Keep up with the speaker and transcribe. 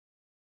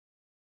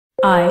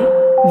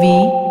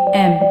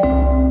IVM.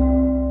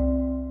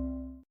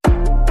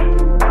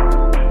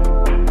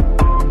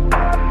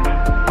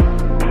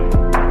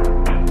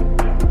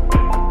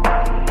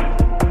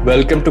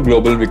 Welcome to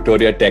Global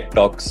Victoria Tech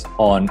Talks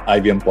on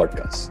IVM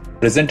Podcast,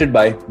 presented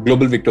by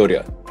Global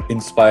Victoria,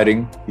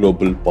 inspiring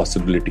global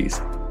possibilities.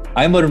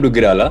 I'm Varun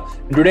Dugirala,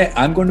 and today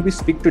I'm going to be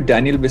speaking to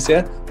Daniel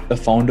Visser, the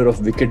founder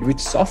of Wicked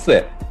Witch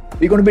Software.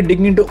 We're going to be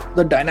digging into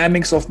the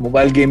dynamics of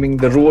mobile gaming,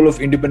 the role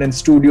of independent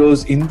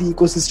studios in the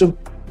ecosystem,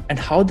 and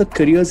how the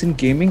careers in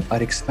gaming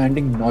are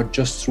expanding not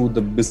just through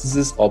the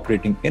businesses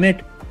operating in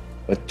it,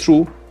 but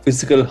through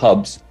physical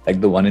hubs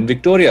like the one in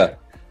Victoria.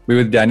 We're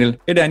with Daniel.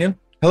 Hey, Daniel.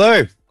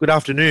 Hello. Good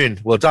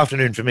afternoon. Well, it's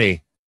afternoon for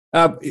me.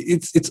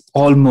 It's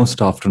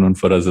almost afternoon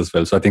for us as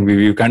well. So I think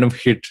we kind of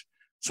hit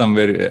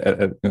somewhere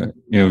in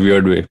a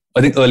weird way.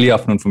 I think early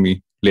afternoon for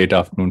me, late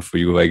afternoon for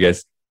you, I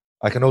guess.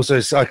 I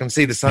can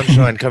see the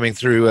sunshine coming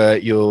through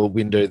your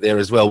window there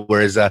as well.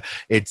 Whereas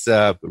it's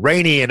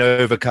rainy and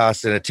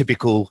overcast and a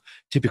typical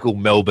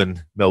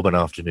Melbourne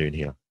afternoon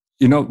here.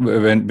 You know,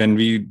 when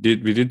we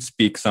did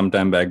speak some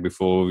time back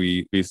before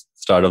we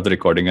started off the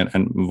recording, and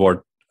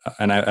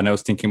I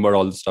was thinking about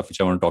all the stuff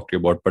which I want to talk to you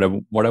about. But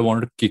what I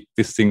wanted to kick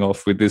this thing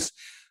off with is,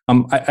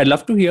 I'd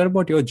love to hear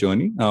about your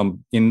journey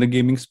in the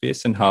gaming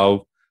space and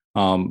how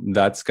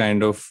that's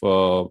kind of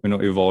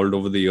evolved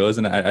over the years.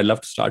 And I'd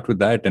love to start with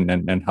that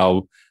and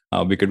how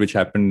Wicked Witch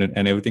happened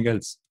and everything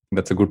else.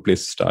 That's a good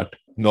place to start.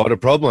 Not a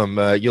problem.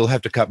 You'll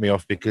have to cut me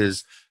off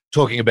because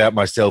talking about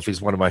myself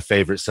is one of my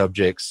favorite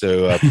subjects.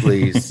 So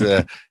please,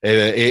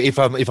 if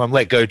I'm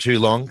let go too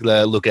long,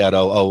 look out.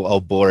 I'll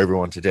bore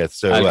everyone to death.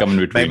 So I'll come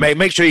in between.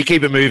 Make sure you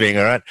keep it moving.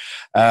 All right.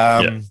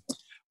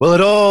 Well,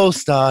 it all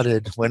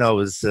started when I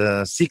was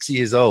 6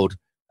 years old.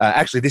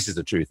 Actually, this is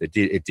the truth.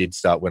 It did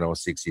start when I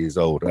was 6 years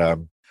old. I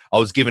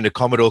was given a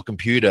Commodore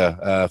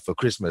computer for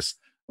Christmas.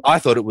 I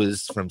thought it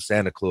was from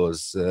Santa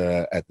Claus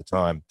at the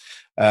time.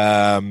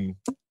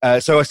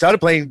 So I started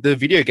playing the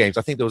video games.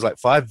 I think there was like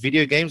 5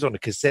 video games on a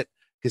cassette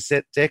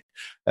deck.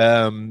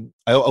 I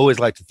always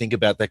like to think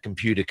about that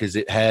computer because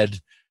it had,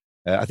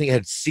 I think it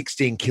had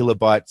 16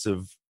 kilobytes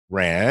of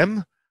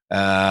RAM.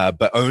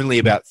 But only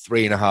about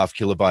 3.5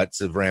 kilobytes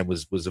of RAM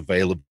was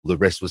available. The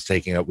rest was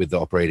taken up with the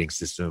operating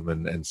system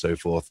and so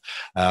forth.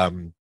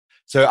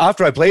 So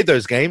after I played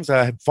those games,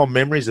 I had fond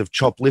memories of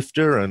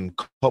Choplifter and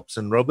Cops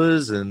and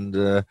Robbers and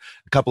a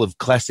couple of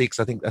classics.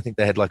 I think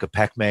they had like a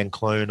Pac-Man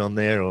clone on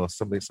there or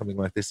something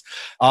like this.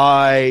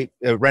 I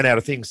ran out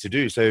of things to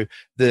do. So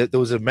there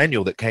was a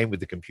manual that came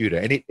with the computer,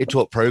 and it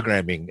taught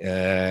programming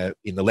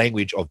in the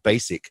language of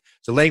BASIC.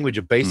 So language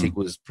of BASIC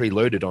was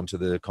preloaded onto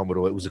the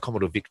Commodore. It was a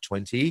Commodore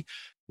VIC-20,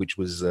 which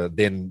was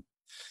then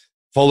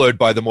followed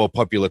by the more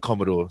popular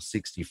Commodore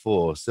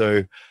 64.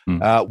 So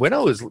when I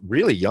was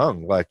really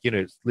young,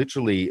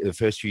 literally the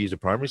first few years of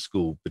primary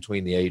school,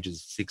 between the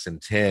ages 6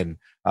 and 10,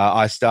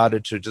 I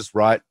started to just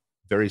write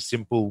very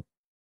simple,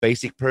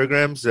 basic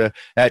programs.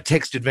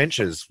 Text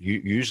adventures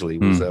usually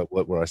was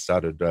where I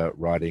started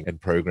writing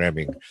and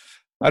programming.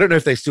 I don't know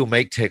if they still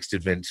make text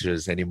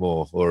adventures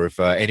anymore, or if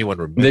anyone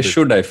remembers. They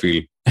should, I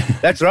feel.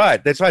 That's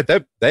right.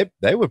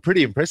 They were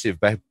pretty impressive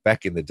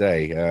back in the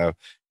day.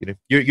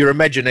 Your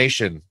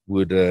imagination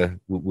would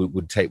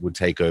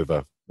take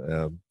over.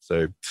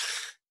 So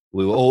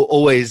we were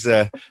always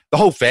the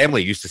whole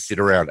family used to sit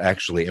around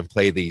actually and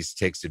play these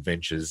text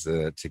adventures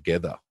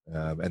together,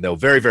 and they were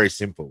very, very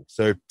simple.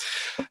 So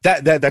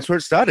that's where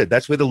it started.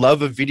 That's where the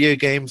love of video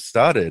games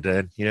started,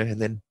 and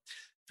then.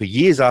 For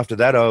years after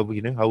that, I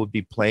would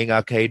be playing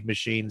arcade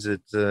machines at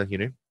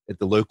the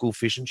local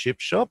fish and chip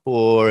shop,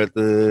 or at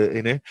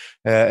the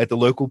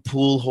local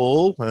pool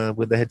hall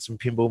where they had some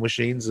pinball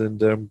machines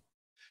and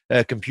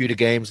computer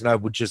games, and I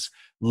would just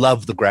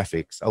love the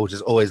graphics. I would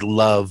just always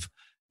love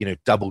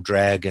Double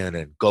Dragon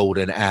and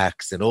Golden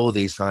Axe and all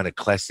these kind of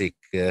classic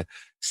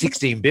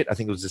 16-bit. I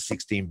think it was the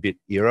 16-bit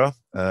era.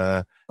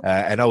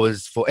 And I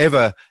was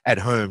forever at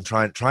home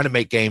trying to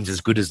make games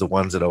as good as the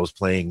ones that I was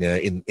playing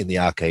in the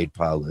arcade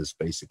parlors,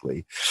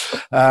 basically.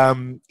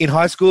 In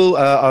high school,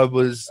 I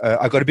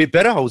got a bit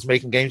better. I was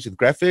making games with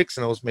graphics,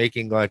 and I was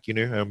making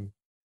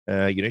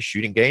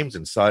shooting games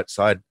and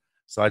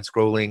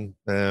side-scrolling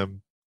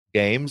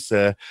games.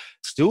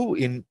 Still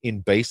in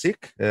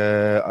BASIC.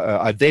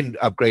 I then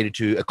upgraded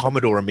to a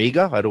Commodore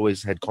Amiga. I'd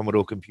always had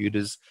Commodore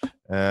computers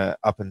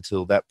up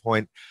until that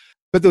point.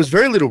 But there was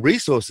very little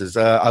resources.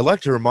 I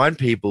like to remind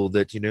people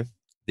that,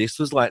 this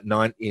was like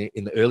in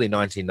the early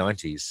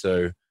 1990s.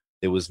 So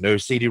there was no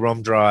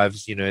CD-ROM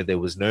drives, there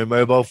was no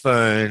mobile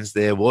phones,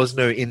 there was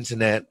no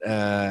internet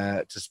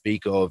to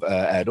speak of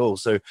at all.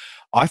 So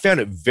I found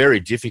it very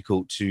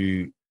difficult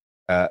to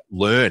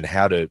learn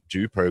how to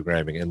do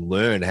programming and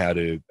learn how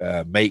to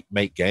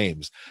make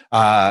games.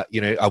 I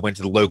went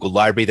to the local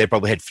library. They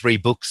probably had 3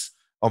 books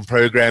on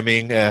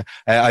programming.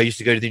 I used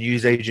to go to the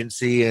news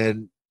agency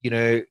and,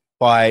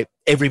 buy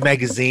every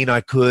magazine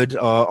I could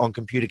on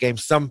computer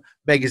games. Some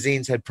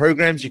magazines had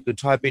programs you could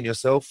type in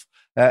yourself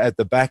at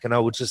the back, and I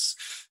would just,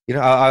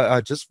 I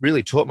just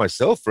really taught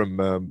myself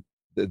from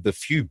the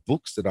few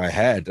books that I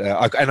had,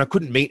 and I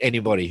couldn't meet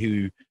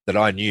anybody that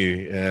I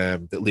knew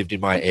that lived in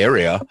my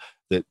area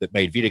that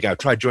made video games. I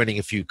tried joining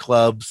a few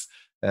clubs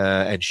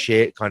and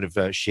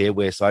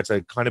shareware sites.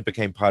 I kind of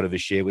became part of a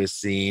shareware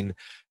scene.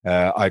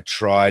 I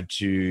tried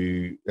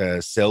to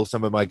sell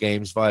some of my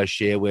games via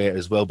shareware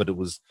as well, but it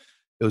was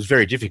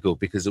very difficult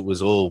because it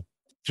was all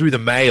through the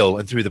mail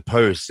and through the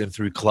posts and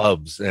through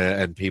clubs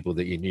and people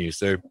that you knew.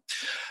 So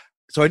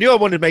I knew I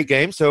wanted to make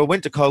games. So I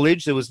went to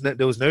college. There was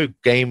no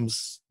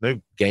games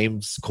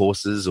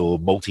courses or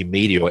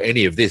multimedia or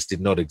any of this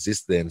did not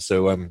exist then.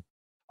 So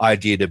I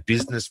did a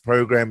business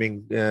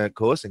programming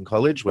course in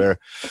college where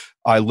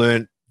I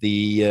learned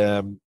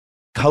the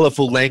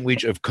colorful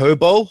language of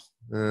COBOL,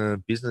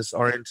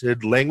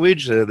 business-oriented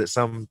language that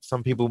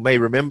some people may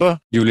remember.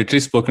 You've literally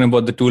spoken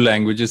about the two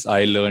languages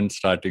I learned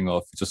starting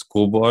off, which was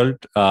COBOL,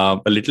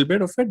 a little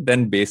bit of it,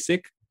 then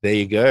BASIC. There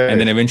you go. And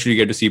then eventually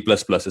you get to C++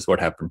 is what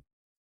happened.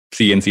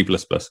 C and C++.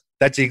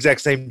 That's the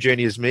exact same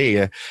journey as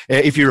me.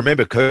 If you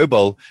remember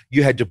COBOL,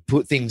 you had to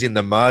put things in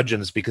the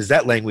margins because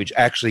that language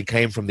actually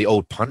came from the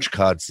old punch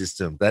card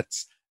system.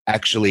 That's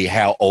actually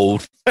how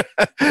old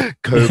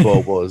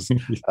COBOL was.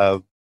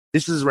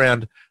 This is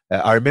around,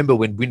 I remember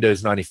when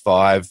Windows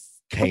 95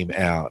 came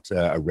out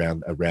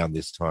around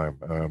this time.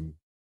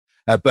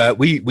 But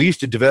we used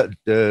to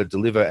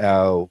deliver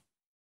our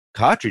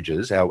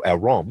cartridges, our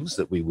ROMs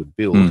that we would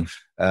build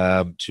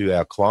to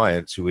our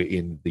clients who were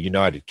in the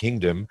United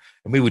Kingdom,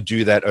 and we would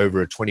do that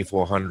over a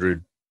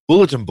 2400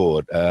 bulletin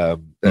board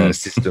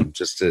system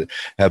just to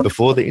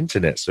before the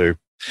internet. So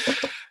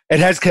it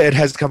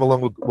has come a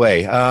long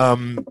way.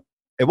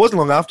 It wasn't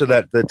long after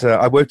that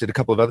I worked at a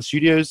couple of other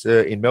studios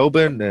in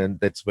Melbourne, and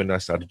that's when I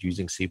started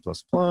using C++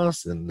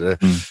 and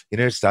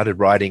started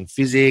writing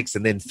physics,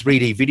 and then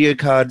 3D video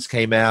cards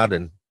came out,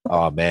 and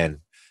oh man.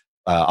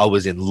 I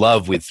was in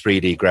love with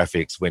 3D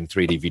graphics when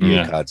 3D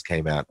video cards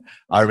came out.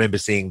 I remember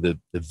seeing the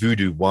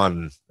Voodoo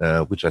 1,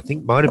 which I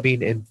think might have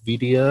been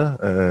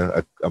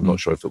NVIDIA. I'm not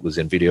sure if it was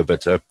NVIDIA,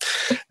 but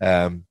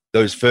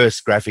those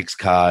first graphics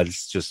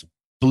cards just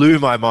blew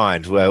my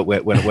mind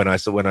when I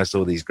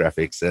saw these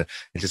graphics and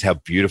just how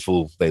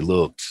beautiful they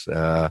looked.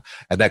 And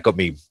that got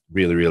me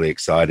really, really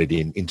excited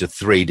into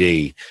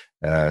 3D.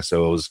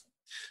 So I was,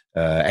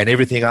 and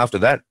everything after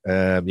that,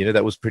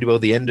 that was pretty well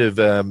the end of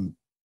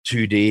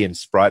 2D and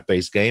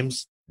sprite-based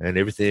games, and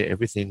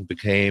everything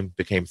became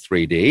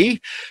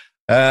 3D.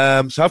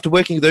 So after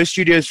working at those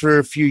studios for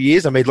a few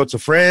years, I made lots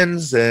of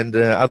friends and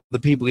other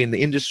people in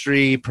the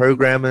industry,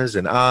 programmers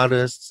and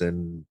artists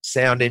and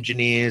sound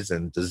engineers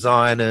and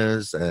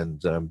designers,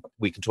 and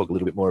we can talk a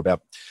little bit more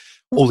about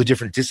all the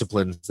different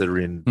disciplines that are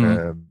in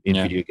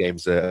video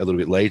games a little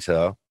bit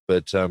later.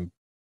 But and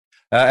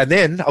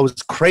then I was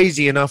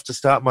crazy enough to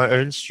start my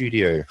own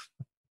studio,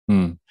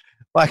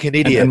 like an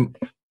idiot.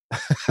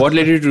 What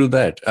led you to do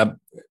that?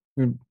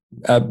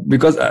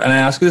 Because, and I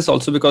ask you this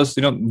also because,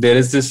 there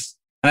is this,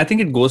 and I think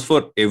it goes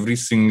for every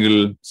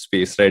single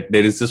space, right?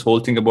 There is this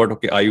whole thing about,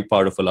 okay, are you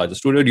part of a larger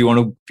studio? Do you want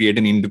to create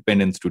an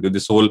independent studio?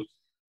 This whole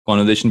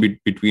conversation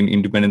between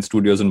independent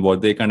studios and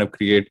what they kind of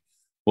create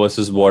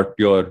versus what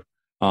your,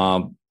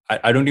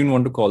 I don't even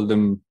want to call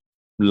them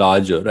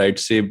larger, right?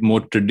 Say more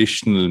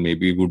traditional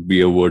maybe would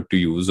be a word to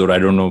use, or I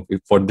don't know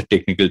what the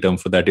technical term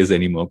for that is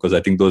anymore, because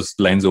I think those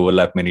lines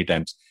overlap many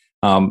times.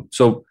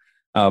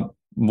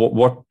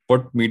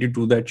 What made you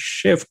do that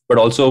shift? But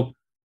also,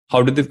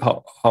 how does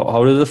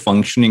the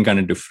functioning kind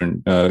of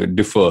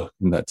differ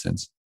in that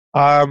sense?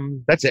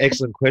 That's an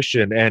excellent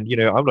question, and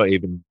I'm not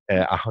even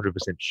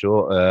 100%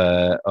 sure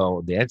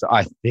on the answer.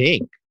 I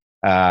think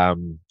I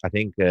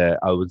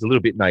was a little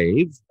bit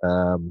naive.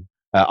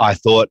 I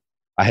thought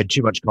I had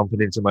too much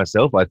confidence in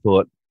myself. I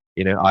thought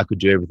I could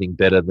do everything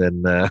better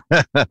than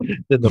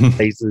the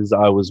places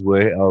I was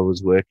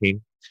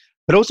working.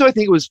 But also, I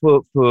think it was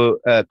for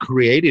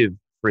creative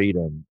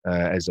freedom,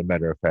 as a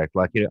matter of fact.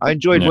 Like, I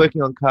enjoyed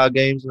working on car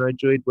games, and I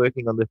enjoyed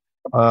working on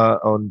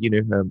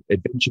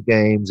adventure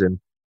games and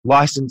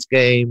licensed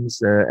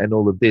games and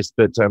all of this.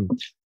 But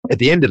at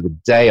the end of the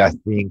day, I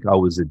think I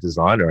was a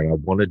designer, and I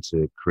wanted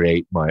to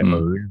create my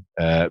own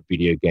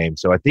video game.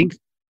 So I think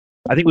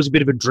it was a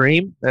bit of a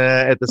dream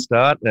at the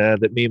start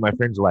that me and my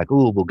friends were like,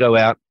 "Oh, we'll go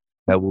out,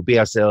 we'll be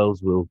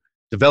ourselves, we'll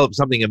develop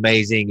something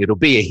amazing, it'll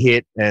be a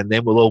hit, and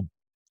then we'll all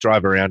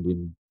drive around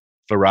in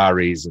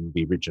Ferraris and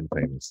be rich and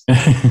famous."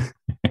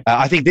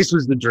 I think this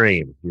was the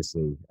dream, you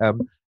see.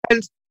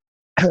 And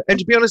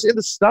to be honest, in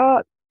the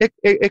start,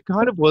 it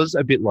kind of was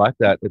a bit like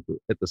that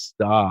at the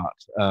start.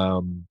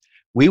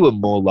 We were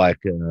more like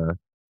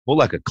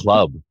a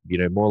club,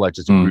 more like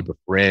just a group of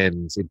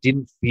friends. It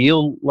didn't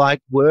feel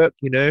like work,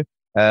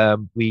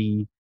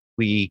 We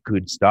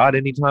could start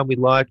anytime we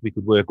liked. We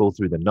could work all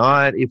through the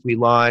night if we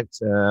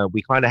liked.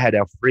 We kind of had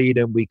our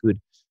freedom. We could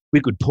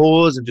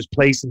pause and just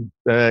play some,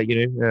 I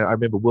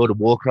remember World of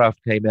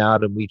Warcraft came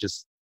out, and we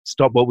just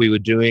stopped what we were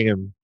doing,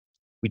 and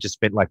we just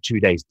spent like 2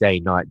 days, day,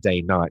 night,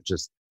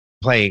 just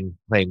playing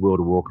World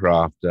of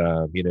Warcraft.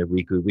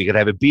 We could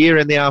have a beer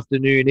in the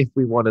afternoon if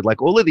we wanted. Like,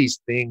 all of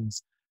these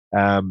things,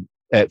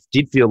 it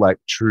did feel like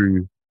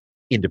true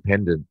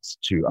independence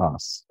to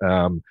us,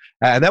 and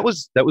that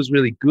was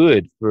really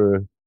good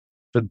for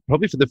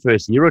probably for the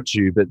first year or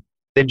two. But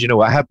then, you know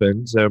what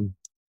happened?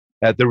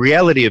 The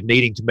reality of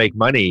needing to make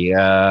money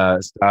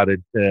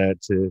started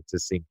to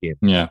sink in.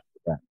 Yeah.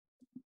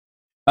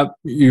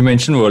 You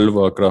mentioned World of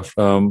Warcraft,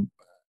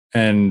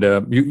 and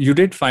you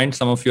did find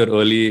some of your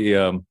early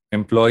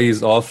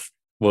employees of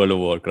World of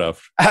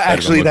Warcraft.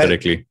 Actually,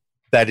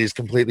 that is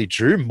completely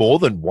true. More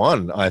than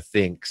one, I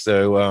think.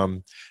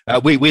 So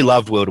we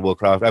loved World of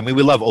Warcraft. I mean,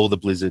 we love all the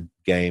Blizzard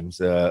games,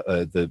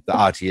 the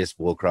RTS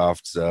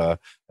Warcrafts,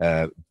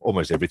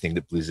 almost everything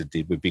that Blizzard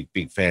did. We're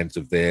big fans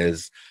of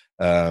theirs.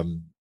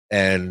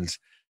 And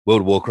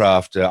World of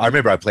Warcraft, I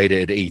remember I played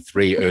it at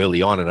E3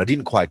 early on, and I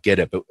didn't quite get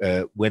it. But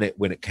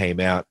when it came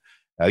out,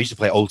 I used to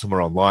play Ultima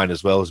Online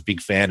as well. I was a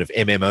big fan of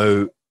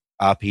MMO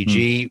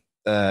RPG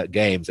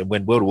games. And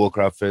when World of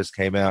Warcraft first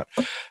came out,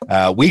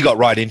 we got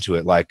right into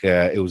it. Like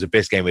it was the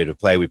best game we ever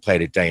played. We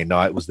played it day and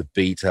night. It was the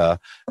beta,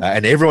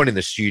 and everyone in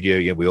the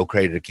studio, we all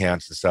created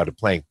accounts and started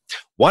playing.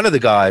 One of the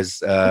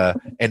guys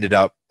ended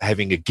up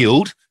having a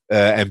guild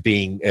and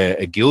being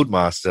a guild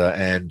master,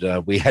 and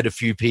we had a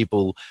few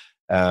people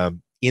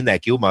in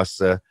that guild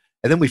master,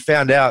 and then we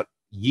found out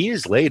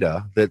years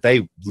later that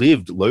they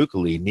lived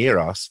locally near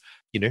us.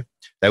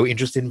 They were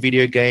interested in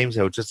video games.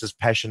 They were just as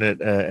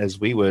passionate as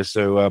we were.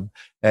 So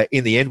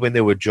in the end, when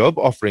there were job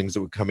offerings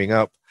that were coming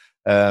up,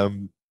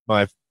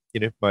 my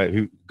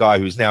guy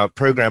who's now a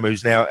programmer,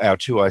 who's now our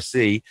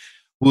 2IC,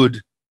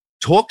 would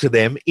talk to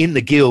them in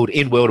the guild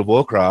in World of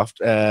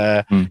Warcraft,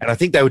 and I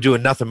think they were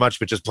doing nothing much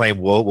but just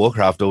playing World of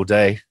Warcraft all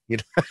day,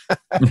 and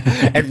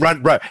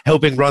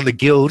helping run the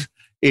guild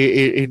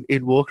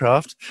in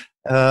Warcraft.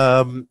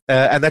 And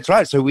that's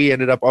right. So we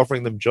ended up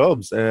offering them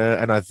jobs,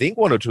 and I think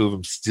one or two of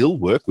them still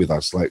work with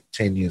us like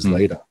 10 years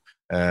later.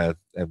 And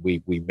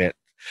we met.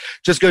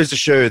 Just goes to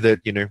show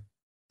that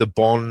the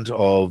bond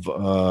of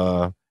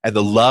and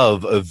the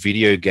love of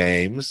video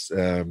games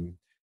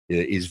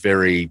is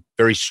very,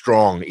 very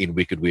strong in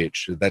Wicked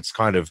Witch. That's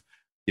kind of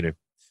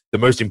the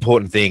most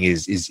important thing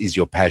is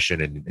your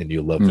passion and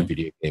your love for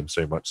video games,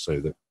 so much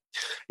so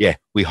that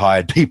we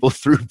hired people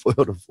through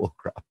World of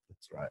Warcraft.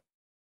 Right.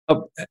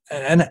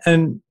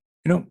 And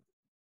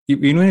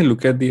when you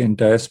look at the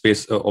entire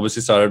space,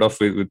 obviously started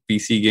off with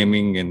PC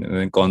gaming and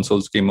then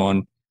consoles came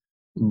on,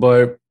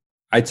 but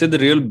I'd say the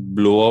real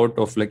blowout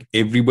of like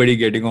everybody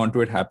getting onto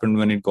it happened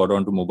when it got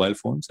onto mobile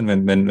phones,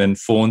 and when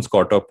phones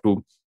caught up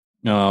to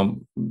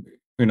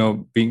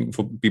being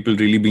for people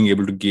really being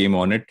able to game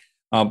on it.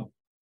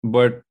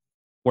 But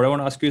what I want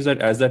to ask you is that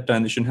as that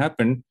transition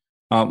happened,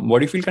 what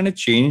do you feel kind of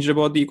changed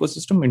about the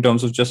ecosystem in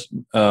terms of just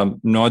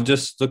not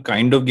just the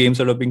kind of games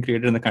that are being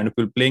created and the kind of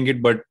people playing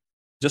it, but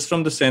just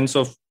from the sense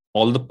of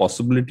all the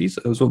possibilities?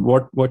 So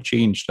what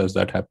changed as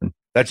that happened?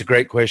 That's a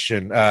great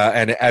question,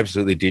 and it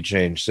absolutely did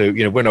change. So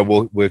when I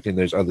worked in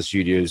those other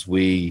studios,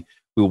 we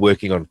were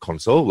working on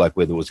console, like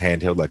whether it was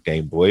handheld like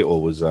Game Boy or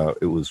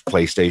it was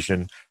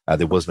PlayStation.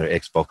 There was no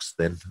Xbox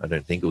then. I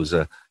don't think it was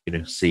a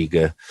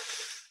Sega.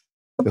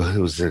 It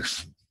was a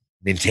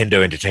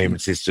Nintendo Entertainment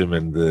System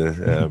and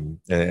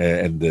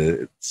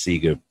the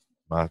Sega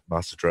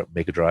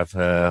Mega Drive,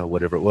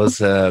 whatever it was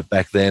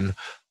back then,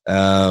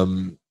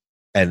 and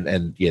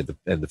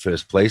the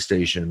first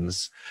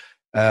PlayStations.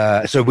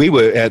 So we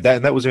were and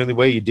that was the only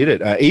way you did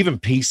it. Even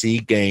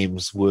PC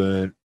games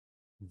weren't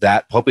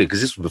that popular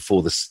because this was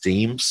before the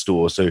Steam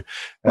store. So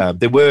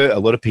there were a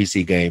lot of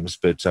PC games,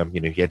 but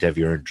you had to have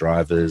your own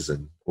drivers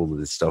and all of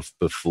this stuff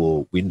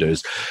before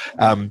Windows.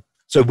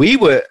 So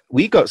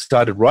we got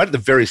started right at the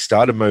very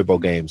start of mobile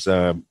games.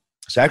 So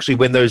actually,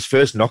 when those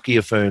first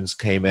Nokia phones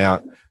came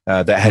out,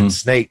 that had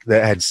Snake on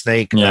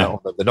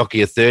the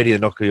Nokia 30, the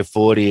Nokia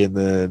 40, and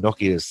the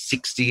Nokia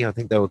 60, I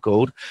think they were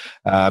called.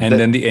 And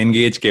then the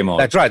N-Gage came out.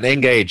 That's right, the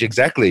N-Gage,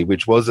 exactly,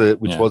 which was a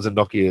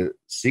Nokia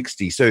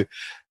 60. So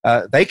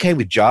they came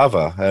with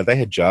Java. They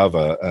had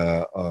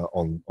Java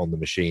on the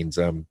machines.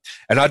 And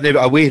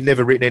we had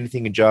never written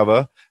anything in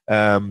Java.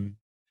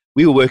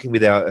 We were working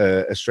with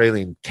our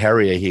Australian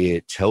carrier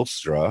here,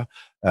 Telstra,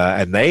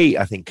 and they,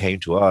 I think, came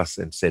to us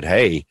and said,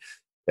 hey,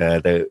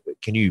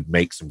 can you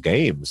make some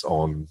games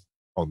on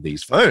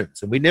these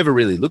phones? And we never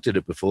really looked at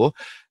it before.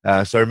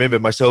 So I remember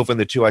myself and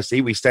the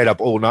 2IC, we stayed up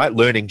all night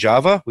learning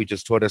Java. We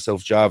just taught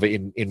ourselves Java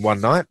in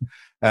one night.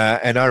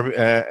 And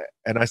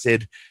I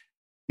said,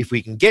 if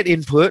we can get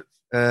input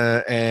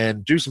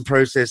and do some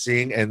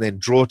processing and then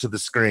draw to the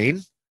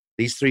screen,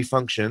 these three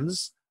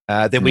functions,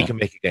 then we can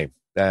make a game.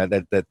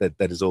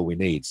 That is all we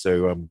need.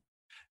 So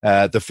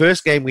the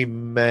first game we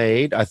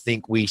made, I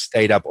think we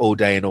stayed up all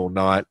day and all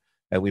night,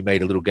 and we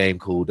made a little game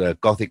called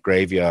Gothic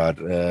Graveyard,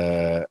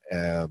 a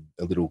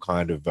little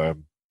kind of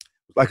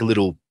like a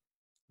little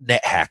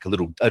net hack,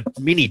 a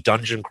mini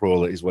dungeon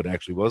crawler is what it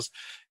actually was.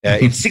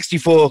 In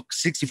 64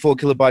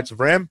 kilobytes of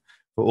RAM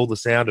for all the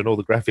sound and all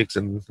the graphics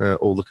and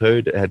all the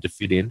code it had to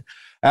fit in.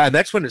 And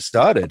that's when it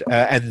started.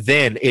 And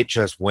then it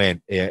just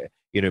went,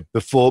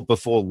 before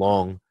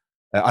long,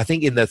 I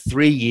think in the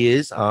 3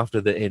 years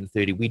after the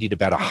N30, we did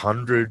about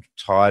 100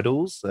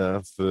 titles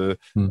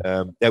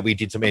that we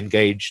did some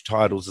N-Gage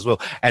titles as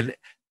well. And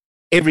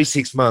every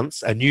 6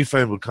 months, a new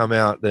phone would come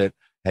out that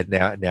had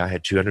now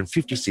had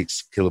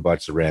 256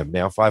 kilobytes of RAM,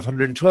 now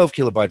 512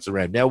 kilobytes of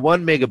RAM, now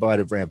 1 megabyte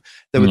of RAM.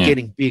 They were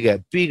getting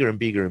bigger and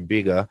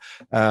bigger.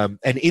 And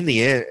in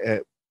the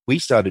end, we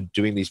started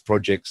doing these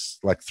projects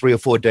like 3 or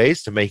 4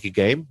 days to make a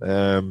game.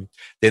 Then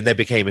they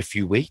became a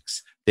few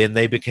weeks. Then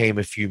they became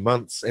a few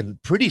months.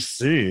 And pretty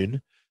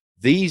soon,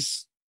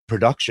 these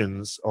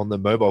productions on the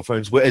mobile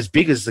phones were as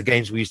big as the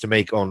games we used to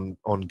make on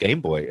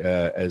Game Boy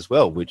as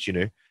well, which,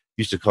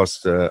 used to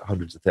cost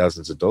hundreds of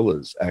thousands of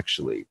dollars,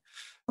 actually.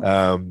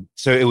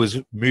 So it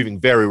was moving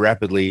very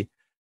rapidly.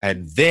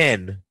 And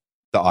then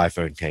the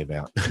iPhone came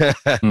out.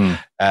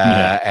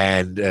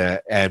 And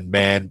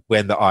man,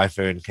 when the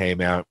iPhone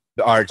came out,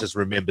 I just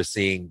remember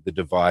seeing the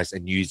device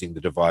and using the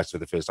device for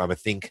the first time. I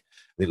think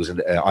it was an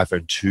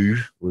iPhone 2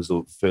 was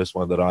the first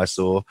one that I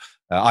saw.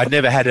 I'd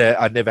never had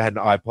an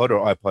iPod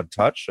or iPod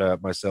Touch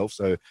myself,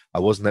 so I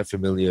wasn't that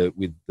familiar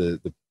with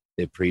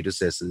their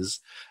predecessors.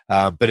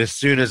 But as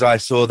soon as I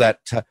saw that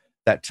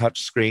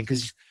touch screen,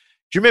 because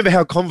do you remember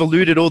how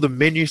convoluted all the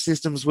menu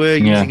systems were,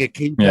 using a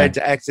keypad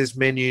to access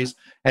menus,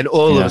 and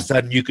all of a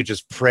sudden you could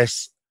just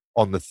press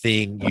on the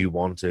thing you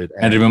wanted,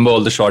 and remember all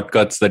the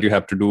shortcuts that you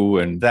have to do,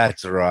 and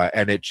that's right.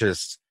 And it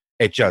just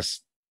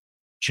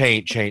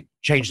changed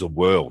the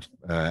world,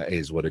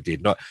 is what it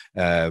did. Not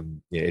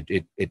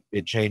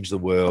it changed the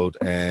world,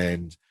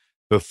 and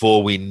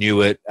before we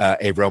knew it,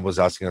 everyone was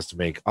asking us to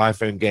make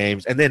iPhone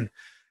games. And then,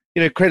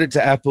 credit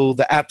to Apple,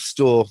 the App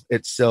Store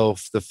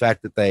itself, the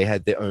fact that they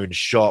had their own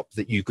shop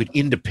that you could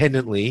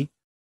independently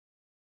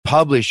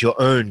publish your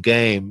own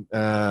game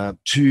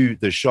to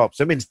the shop.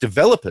 So it means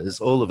developers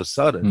all of a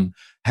sudden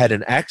had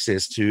an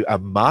access to a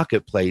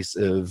marketplace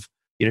of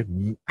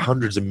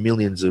hundreds of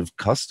millions of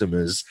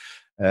customers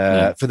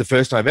for the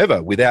first time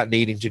ever, without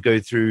needing to go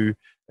through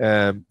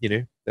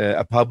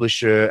a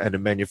publisher and a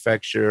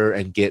manufacturer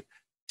and get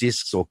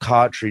discs or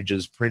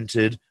cartridges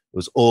printed. It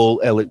was all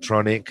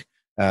electronic.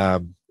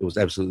 It was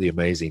absolutely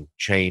amazing.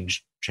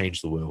 Changed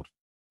the world.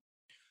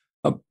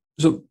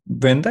 So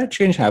when that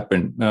change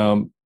happened,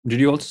 did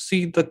you also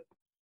see the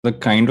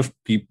kind of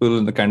people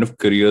and the kind of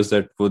careers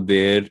that were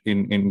there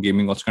in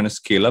gaming also kind of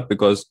scale up?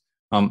 Because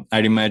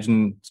I'd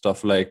imagine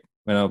stuff like,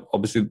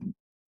 obviously,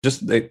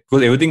 just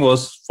because everything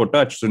was for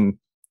touch, and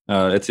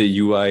let's say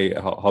UI,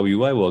 how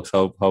UI works,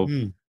 how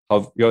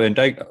your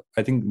entire,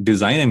 I think,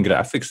 design and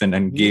graphics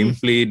and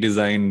gameplay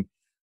design,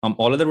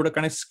 all of that would have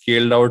kind of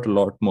scaled out a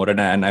lot more.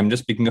 And I'm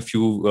just picking a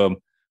few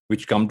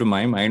which come to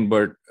my mind,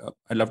 but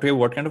I'd love to hear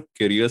what kind of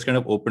careers kind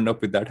of opened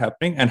up with that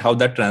happening, and how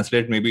that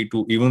translates maybe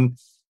to even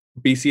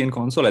PC and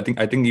console. I think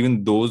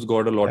even those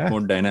got a lot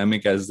more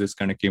dynamic as this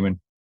kind of came in.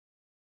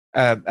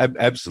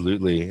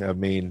 Absolutely. I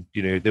mean,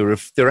 there were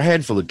a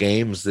handful of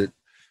games that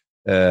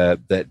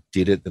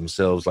did it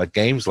themselves, like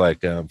games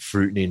like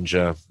Fruit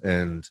Ninja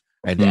and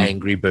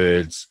Angry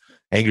Birds.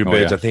 Angry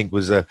Birds, I think,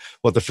 was the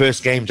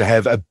first game to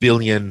have a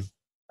billion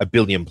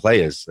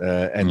players,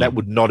 and that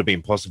would not have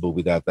been possible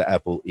without the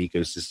Apple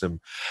ecosystem.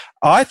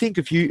 I think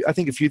a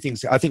few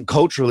things. I think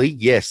culturally,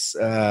 yes,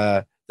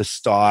 the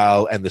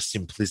style and the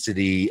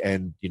simplicity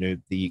and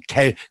the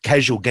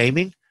casual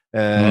gaming.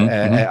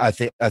 I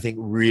think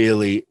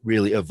really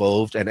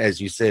evolved, and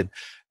as you said,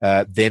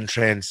 then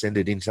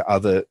transcended into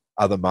other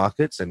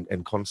markets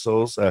and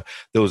consoles.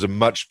 There was a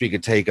much bigger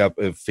take up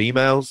of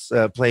females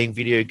playing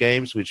video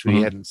games, which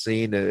we hadn't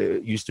seen.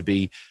 It used to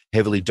be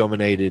heavily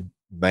dominated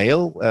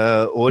male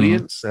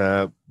audience,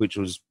 which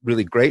was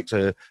really great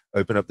to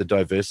open up the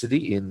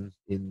diversity in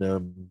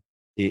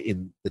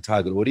the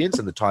target audience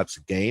and the types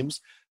of games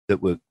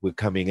that were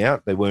coming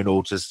out. They weren't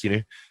all just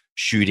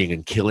shooting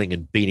and killing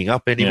and beating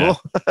up anymore.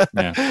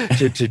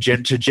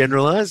 to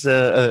generalize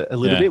a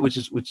little bit, which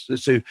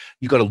so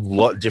you got a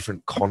lot of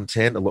different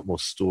content, a lot more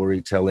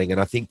storytelling, and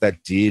I think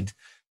that did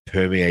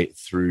permeate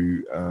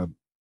through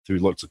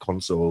lots of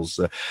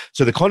consoles.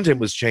 So the content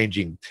was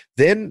changing.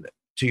 Then,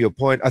 to your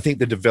point, I think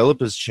the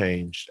developers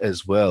changed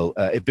as well.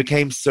 It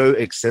became so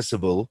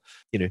accessible.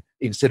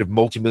 Instead of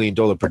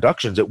multi-million-dollar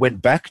productions, it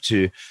went back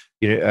to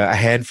a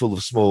handful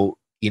of small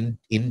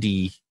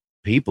indie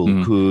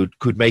people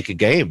could make a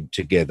game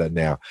together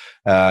now.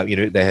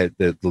 They had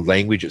the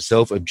language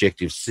itself,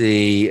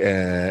 Objective-C,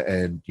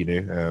 and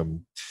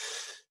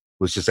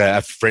was just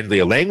a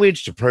friendlier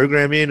language to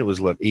program in. It was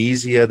a lot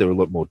easier. There were a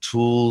lot more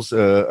tools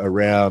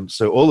around.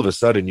 So all of a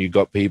sudden, you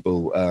got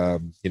people,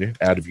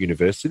 out of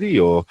university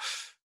or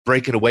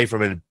breaking away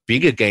from a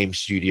bigger game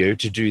studio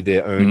to do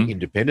their own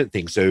independent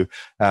thing. So,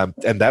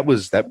 and that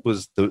was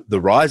the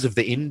rise of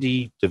the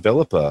indie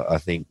developer, I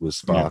think, was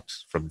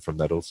sparked from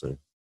that also.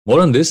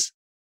 More on this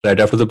right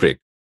after the break.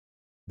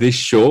 This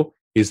show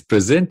is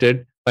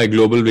presented by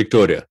Global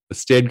Victoria, the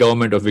state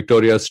government of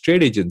Victoria's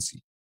trade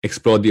agency.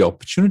 Explore the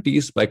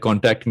opportunities by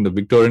contacting the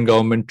Victorian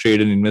Government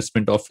Trade and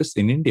Investment Office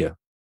in India.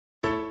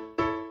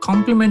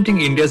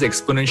 Complementing India's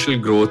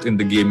exponential growth in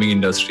the gaming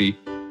industry,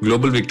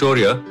 Global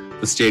Victoria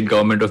the state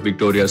government of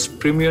Victoria's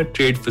premier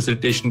trade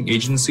facilitation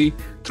agency,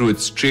 through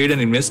its trade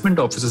and investment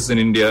offices in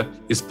India,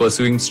 is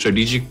pursuing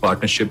strategic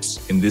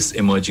partnerships in this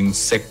emerging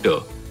sector.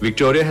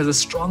 Victoria has a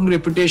strong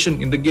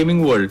reputation in the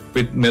gaming world,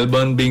 with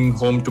Melbourne being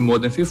home to more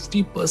than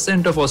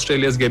 50% of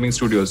Australia's gaming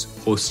studios,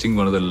 hosting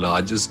one of the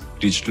largest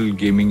digital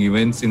gaming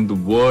events in the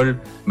world,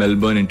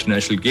 Melbourne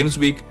International Games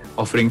Week,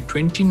 offering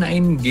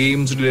 29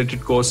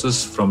 games-related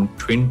courses from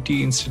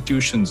 20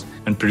 institutions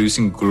and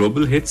producing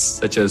global hits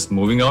such as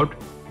Moving Out,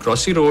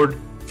 Crossy Road,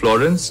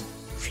 Florence,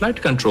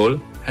 Flight Control,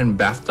 and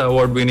BAFTA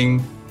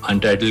award-winning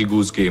Untitled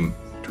Goose Game.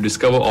 To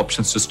discover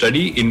options to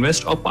study,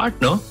 invest, or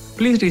partner,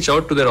 please reach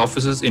out to their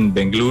offices in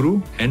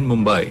Bengaluru and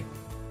Mumbai.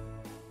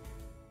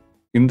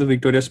 In the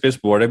Victoria space,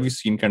 what have you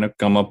seen kind of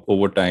come up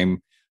over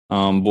time,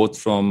 both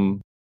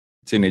from,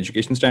 say, an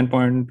education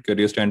standpoint,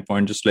 career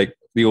standpoint, just like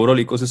the overall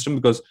ecosystem?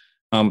 Because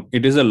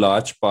it is a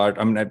large part.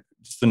 I mean,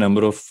 just the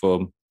number of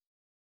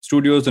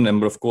studios, the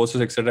number of courses,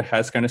 etc.,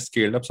 has kind of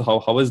scaled up. So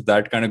how has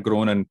that kind of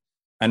grown,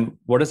 and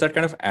what has that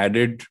kind of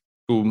added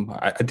to?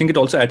 I think it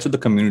also adds to the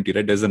community,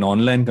 right? There's an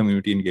online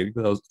community in gaming.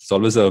 It's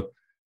always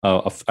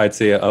I'd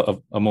say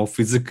a more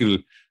physical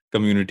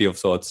community of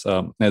sorts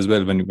as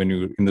well when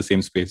you're in the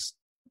same space.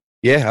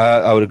 Yeah,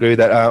 I would agree with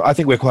that. I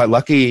think we're quite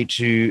lucky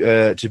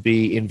to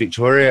be in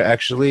Victoria.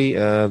 Actually,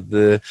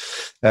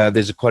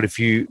 there's quite a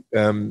few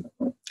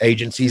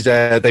agencies.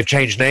 They've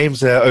changed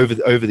names over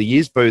the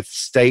years, both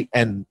state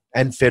and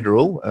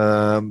federal.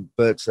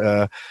 But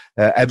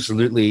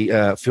absolutely,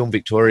 Film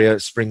Victoria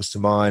springs to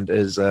mind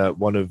as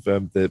one of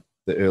the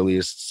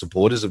earliest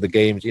supporters of the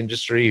games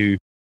industry. Who,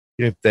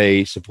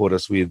 they support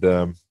us with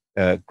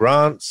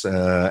grants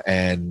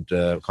and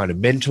kind of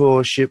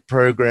mentorship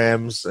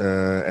programs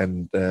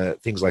and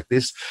things like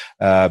this.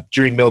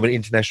 During Melbourne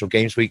International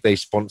Games Week, they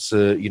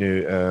sponsor,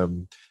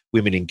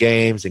 Women in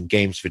Games and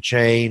Games for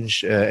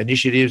Change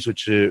initiatives,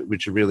 which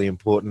are really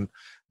important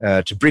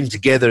to bring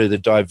together the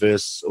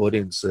diverse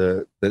audience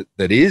that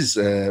is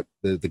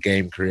the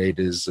game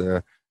creators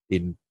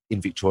in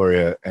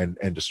Victoria and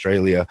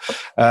Australia.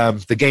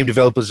 The Game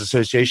Developers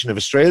Association of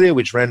Australia,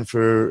 which ran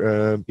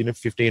for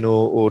 15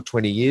 or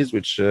 20 years,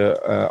 which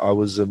I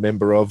was a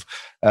member of,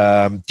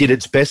 did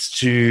its best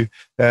to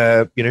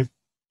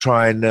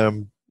try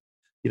and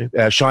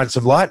shine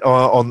some light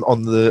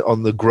on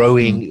the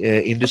growing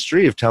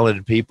industry of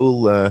talented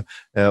people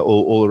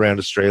all around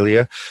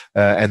Australia,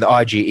 and the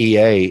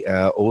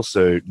IGEA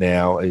also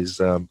now is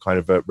kind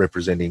of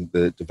representing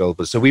the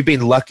developers. So we've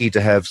been lucky to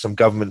have some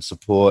government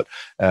support,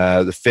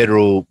 the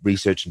federal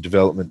research and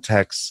development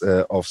tax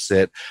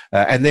offset,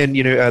 and then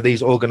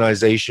these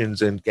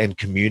organisations and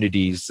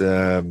communities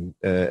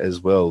as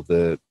well.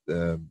 The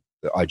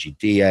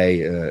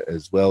IGDA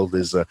as well.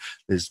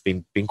 There's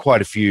been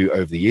quite a few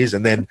over the years,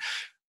 and then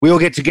we all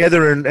get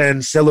together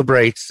and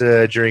celebrate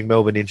during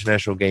Melbourne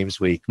International Games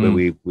Week, where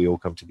we all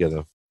come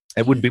together.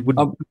 It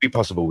wouldn't be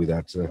possible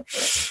without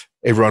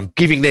everyone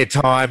giving their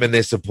time and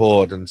their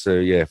support. And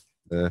so,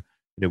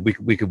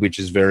 Wicked Witch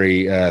is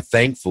very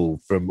thankful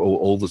from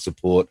all the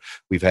support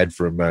we've had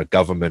from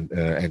government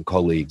and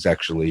colleagues,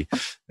 actually,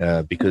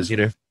 because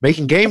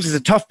making games is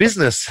a tough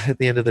business at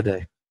the end of the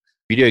day.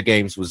 Video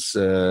games was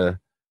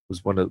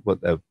one of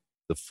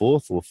the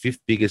fourth or fifth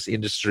biggest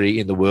industry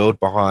in the world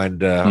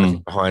behind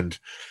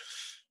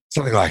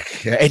something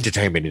like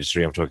entertainment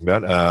industry. I'm talking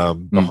about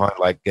behind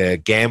like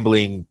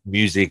gambling,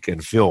 music,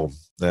 and film.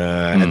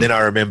 And then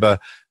I remember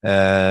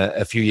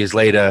a few years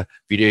later,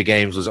 video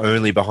games was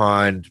only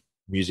behind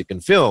music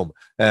and film.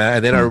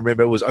 And then I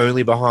remember it was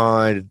only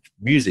behind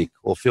music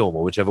or film,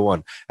 or whichever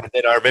one. And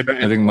then I remember,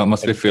 I think it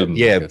must be film.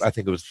 Yeah, I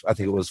think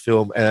it was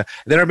film. And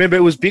then I remember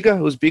it was bigger.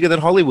 It was bigger than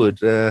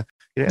Hollywood. And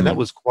that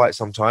was quite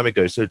some time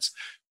ago. So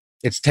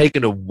it's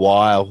taken a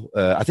while.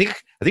 I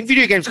think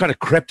video games kind of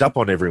crept up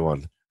on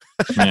everyone.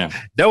 Yeah.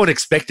 No one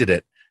expected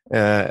it,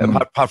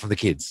 apart from the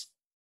kids.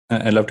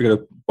 I'd love to get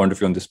a point of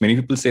view on this. Many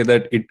people say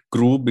that it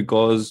grew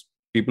because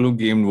people who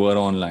gamed were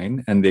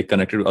online and they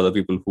connected with other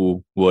people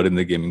who were in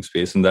the gaming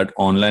space. And that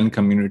online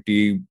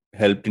community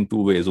helped in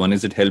two ways. One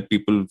is it helped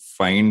people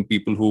find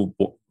people who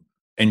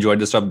enjoyed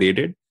the stuff they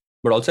did,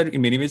 but also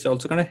in many ways it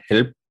also kind of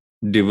helped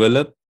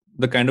develop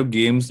the kind of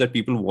games that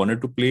people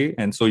wanted to play.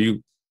 And so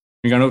you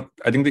kind of,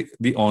 I think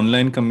the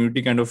online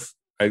community kind of,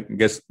 I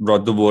guess,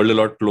 brought the world a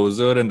lot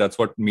closer, and that's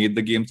what made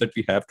the games that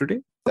we have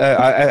today.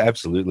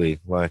 Absolutely.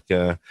 Like,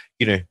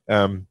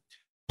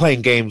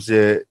 playing games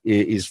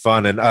is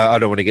fun, and I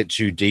don't want to get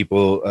too deep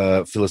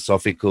or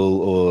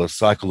philosophical or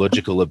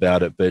psychological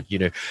about it, but,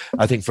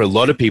 I think for a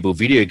lot of people,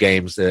 video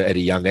games at a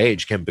young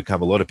age can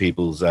become a lot of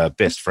people's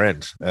best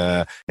friend.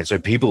 And so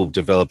people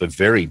develop a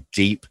very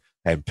deep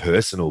and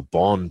personal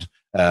bond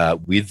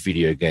with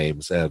video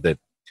games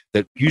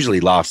that usually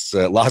lasts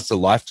a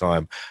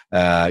lifetime,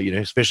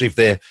 especially if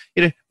they're,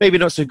 maybe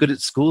not so good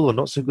at school or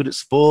not so good at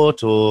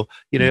sport, or,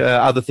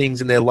 other things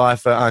in their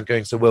life aren't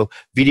going so well.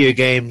 Video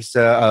games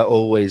are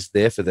always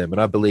there for them.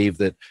 And I believe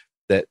that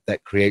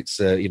creates,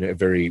 a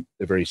very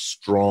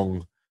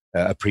strong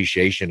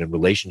appreciation and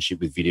relationship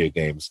with video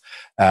games.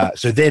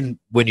 So then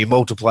when you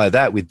multiply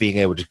that with being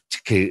able to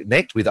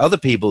connect with other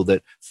people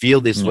that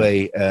feel this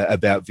way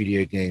about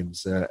video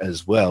games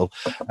as well.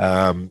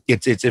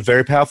 It's a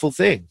very powerful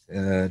thing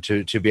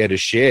to be able to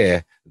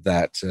share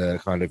that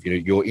kind of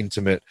your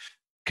intimate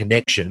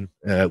connection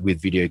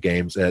with video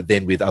games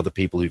than with other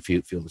people who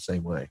feel the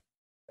same way.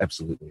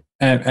 Absolutely.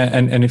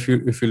 And if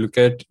you look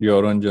at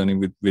your own journey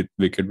with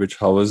Wicked Witch,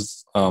 how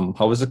was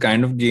the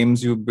kind of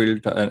games you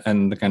built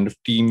and the kind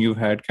of team you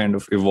had kind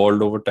of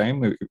evolved over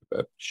time?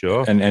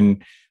 Sure.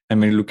 And I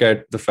mean, look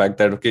at the fact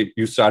that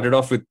you started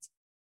off with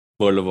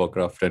World of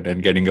Warcraft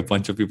and getting a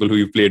bunch of people who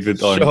you played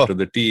with onto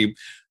the team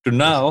to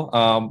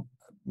now.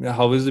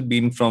 How has it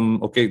been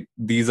from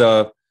these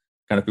are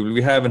kind of people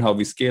we have and how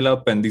we scale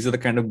up, and these are the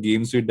kind of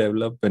games we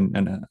develop,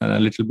 and a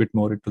little bit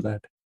more into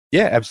that?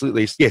 Yeah,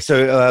 absolutely. Yeah,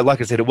 so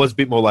like I said, it was a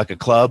bit more like a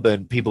club,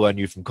 and people I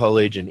knew from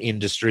college and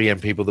industry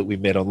and people that we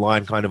met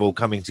online kind of all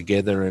coming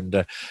together.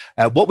 And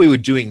what we were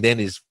doing then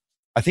is,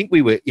 I think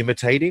we were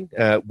imitating.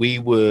 We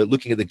were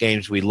looking at the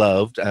games we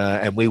loved,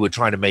 and we were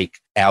trying to make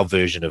our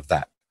version of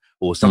that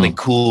or something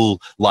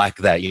cool like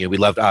that. We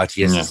loved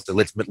RTS, so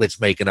let's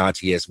make an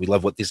RTS. We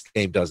love what this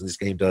game does and this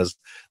game does.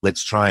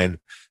 Let's try and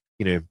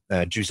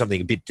do something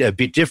a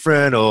bit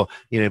different, or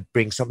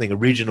bring something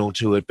original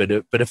to it.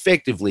 But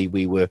effectively,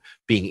 we were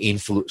being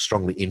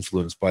strongly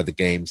influenced by the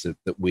games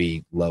that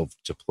we love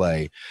to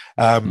play.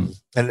 And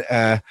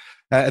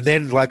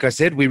then, like I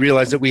said, we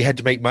realized that we had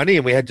to make money,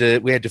 and we had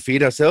to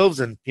feed ourselves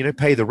and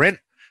pay the rent.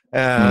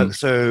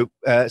 So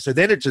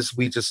then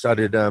we just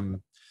started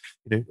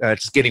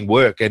just getting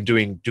work and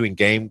doing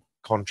game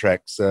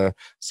contracts.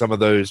 Some of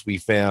those we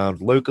found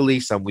locally,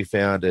 some we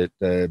found at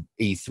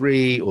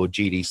E3 or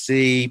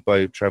GDC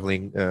by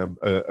traveling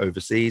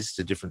overseas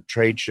to different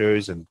trade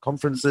shows and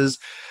conferences.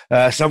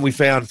 Some we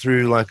found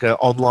through like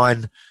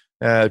online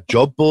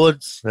job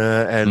boards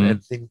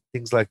and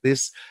things like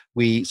this.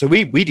 We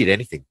did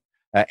anything,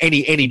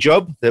 any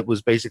job that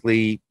was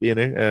basically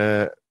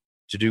to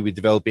do with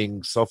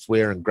developing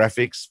software and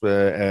graphics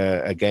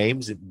for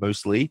games,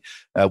 mostly.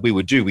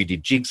 We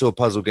did jigsaw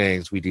puzzle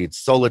games, we did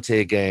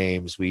solitaire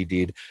games, we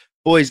did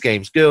boys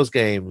games, girls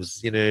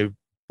games,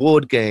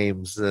 board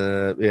games,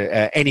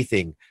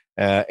 anything,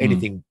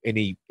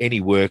 any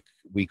work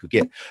we could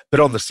get. But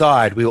on the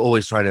side, we were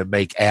always trying to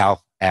make our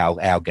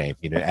game,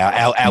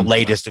 our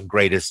latest and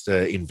greatest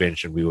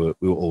invention. We were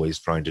always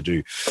trying to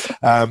do,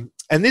 and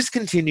this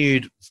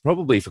continued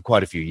probably for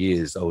quite a few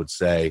years. I would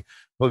say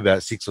probably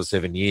about 6 or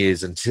 7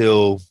 years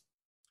until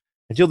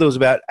there was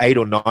about 8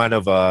 or 9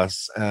 of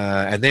us,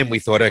 and then we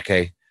thought,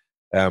 okay,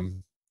 the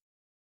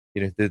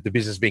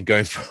business has been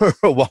going for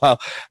a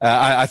while.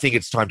 I think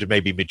it's time to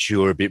maybe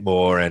mature a bit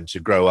more and to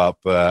grow up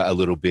a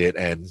little bit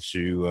and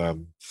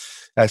to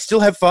still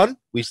have fun.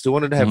 We still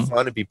wanted to have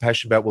fun and be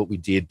passionate about what we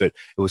did, but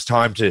it was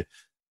time to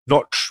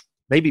not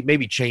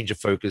maybe change the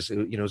focus.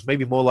 It was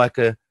maybe more like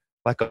a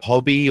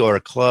hobby or a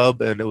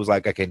club, and it was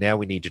like, okay, now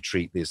we need to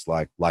treat this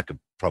like a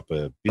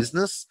proper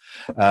business.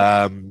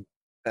 I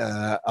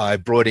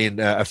brought in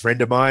a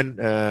friend of mine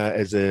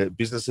as a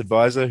business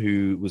advisor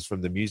who was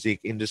from the music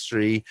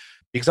industry,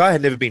 because I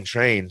had never been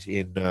trained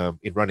in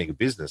running a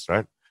business,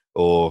 right?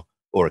 Or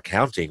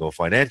accounting or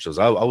financials.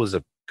 I was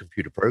a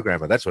computer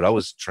programmer. That's what I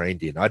was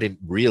trained in. I didn't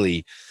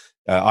really,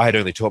 I had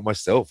only taught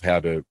myself how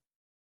to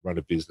run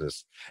a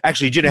business.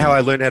 Actually, do you know how I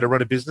learned how to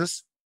run a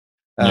business?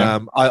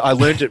 I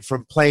learned it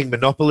from playing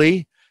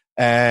Monopoly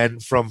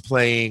and from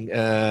playing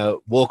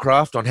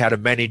Warcraft on how to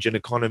manage an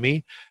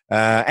economy,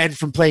 and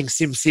from playing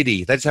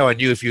SimCity. That's how I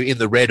knew if you're in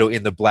the red or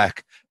in the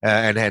black,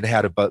 and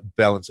how to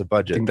balance a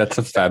budget. I think that's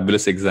a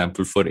fabulous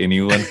example for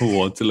anyone who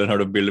wants to learn how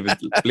to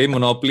play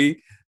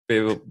Monopoly,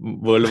 play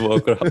World of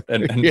Warcraft,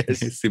 and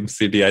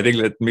SimCity. I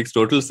think that makes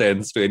total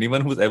sense to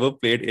anyone who's ever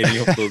played any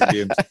of those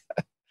games.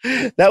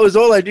 That was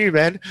all I knew,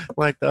 man.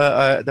 Like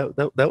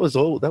that was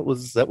all. That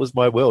was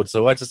my world.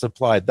 So I just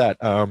applied that.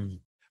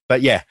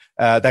 But yeah,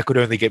 that could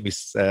only get me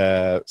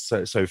so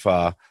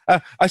far.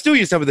 I still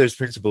use some of those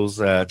principles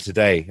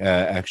today,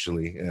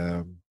 actually.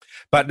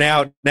 But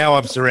now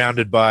I'm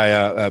surrounded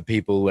by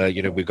people.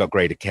 We've got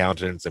great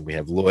accountants, and we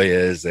have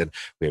lawyers, and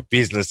we have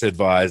business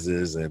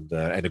advisors, and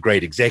a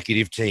great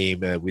executive team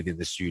within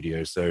the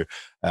studio. So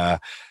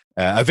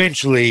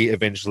eventually,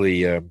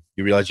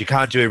 you realize you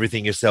can't do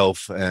everything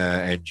yourself,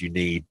 and you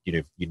need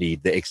the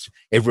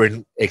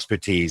everyone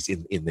expertise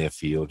in their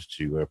field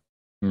to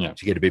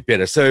get a bit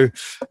better.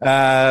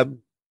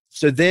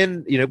 So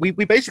then,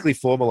 we basically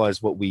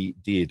formalized what we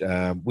did.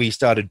 We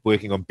started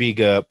working on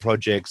bigger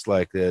projects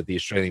like the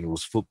Australian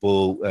rules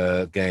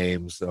football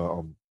games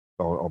on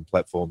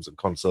platforms and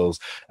consoles.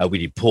 We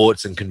did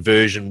ports and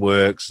conversion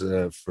works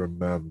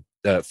from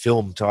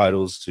film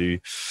titles to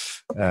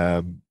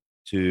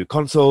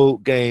console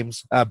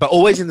games, but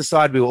always in the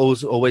side, we were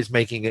always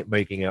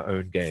making our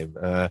own game.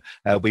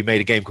 We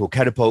made a game called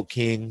Catapult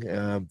King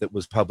that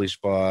was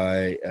published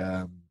by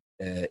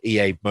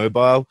EA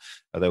Mobile.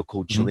 They were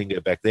called Chilingo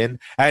back then,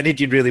 and it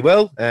did really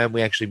well.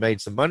 We actually made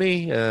some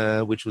money,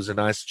 which was a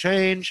nice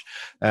change.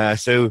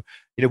 So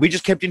we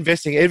just kept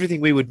investing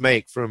everything we would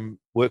make from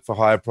work for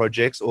hire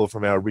projects or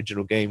from our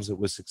original games that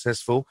were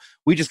successful.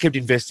 We just kept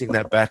investing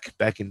that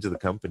back into the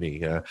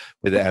company,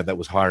 whether that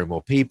was hiring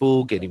more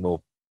people, getting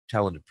more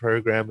talented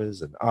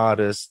programmers and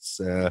artists,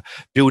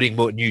 building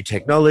more new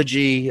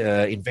technology,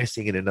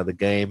 investing in another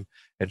game,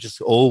 and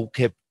just all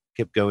kept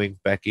going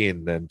back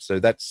in. And so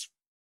that's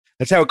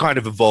how it kind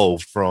of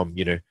evolved from,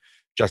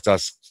 just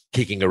us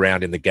kicking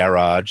around in the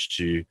garage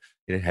to,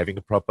 having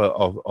a proper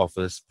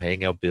office,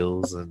 paying our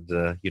bills, and,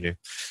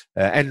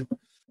 and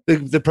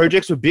the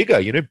projects were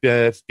bigger,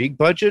 big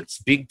budgets,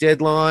 big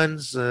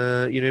deadlines,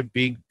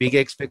 big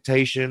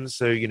expectations.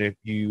 So,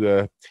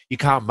 you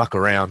can't muck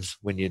around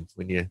when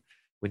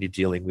you're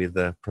dealing with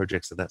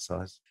projects of that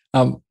size.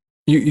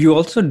 You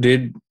also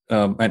did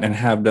and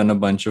have done a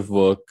bunch of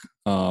work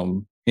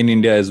in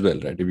India as well,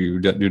 right?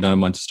 You've done a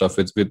bunch of stuff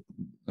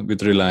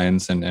with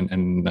Reliance,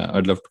 and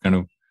I'd love to kind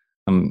of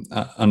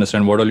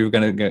understand what all you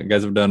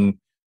guys have done,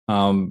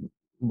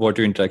 what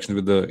your interactions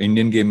with the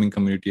Indian gaming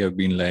community have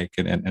been like,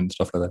 and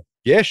stuff like that.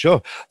 Yeah,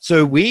 sure.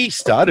 So we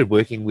started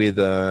working with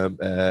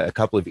a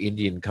couple of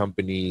Indian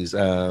companies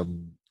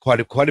quite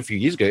a few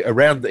years ago,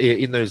 around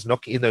in those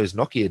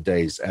Nokia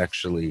days.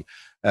 Actually,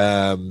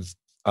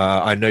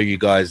 I know you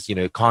guys,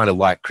 kind of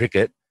like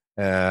cricket.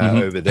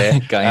 Over there.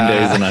 Kinda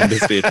is an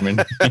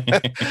understatement.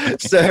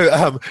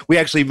 So we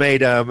actually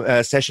made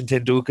Sachin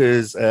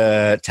Tendulkar's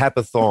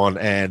Tapathon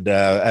and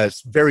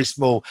very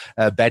small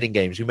batting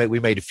games. We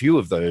made a few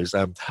of those.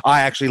 I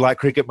actually like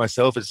cricket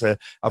myself.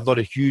 I'm not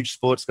a huge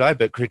sports guy,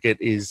 but cricket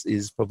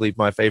is probably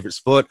my favorite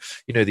sport.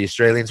 The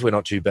Australians, we're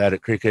not too bad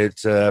at cricket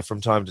from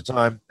time to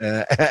time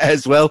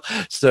as well.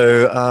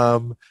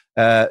 So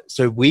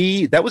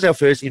that was our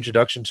first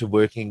introduction to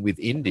working with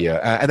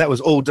India, and that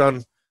was all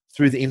done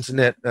through the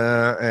internet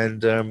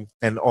and on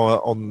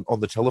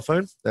the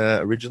telephone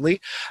originally.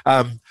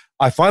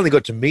 I finally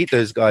got to meet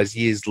those guys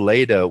years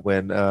later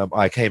when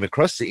I came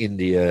across to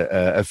India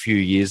a few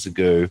years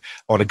ago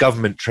on a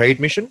government trade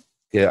mission.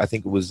 Yeah, I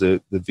think it was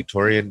the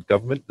Victorian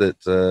government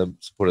that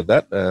supported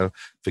that.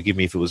 Forgive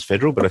me if it was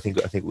federal, but I think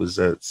it was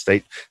a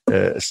state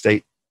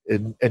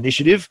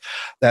initiative,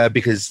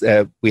 because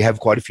we have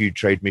quite a few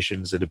trade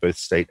missions that are both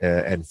state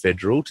and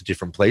federal to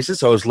different places.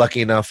 So I was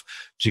lucky enough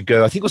to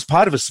go. I think it was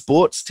part of a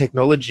sports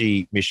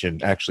technology mission,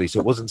 actually. So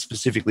it wasn't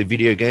specifically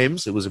video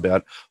games. It was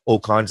about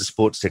all kinds of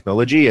sports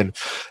technology. And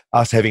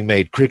us having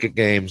made cricket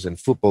games and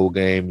football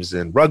games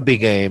and rugby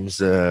games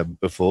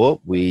before,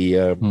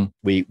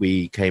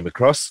 we came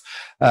across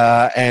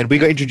and we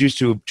got introduced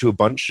to a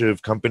bunch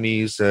of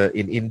companies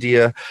in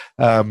India.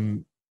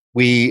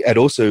 We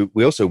also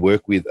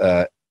work with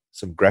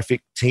some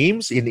graphic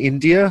teams in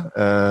India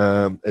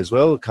as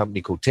well. A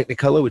company called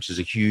Technicolor, which is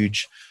a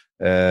huge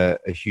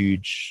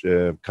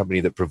company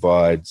that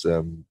provides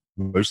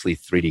mostly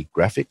 3D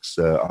graphics,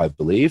 I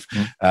believe.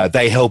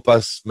 They help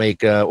us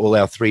make all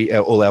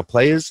our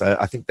players.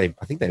 I think they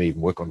even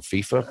work on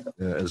FIFA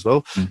as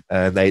well.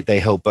 They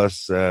help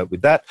us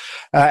with that.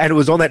 And it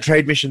was on that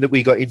trade mission that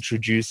we got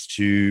introduced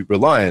to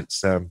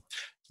Reliance.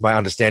 My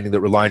understanding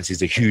that Reliance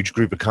is a huge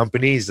group of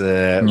companies,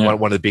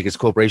 one of the biggest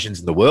corporations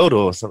in the world,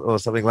 or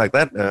something like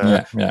that.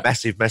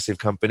 Massive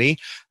company.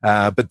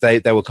 But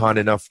they were kind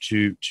enough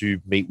to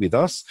meet with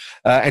us,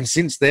 and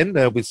since then,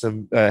 with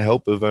some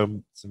help of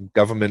some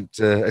government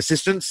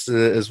assistance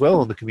as well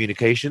on the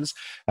communications,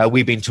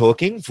 we've been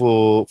talking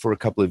for a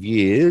couple of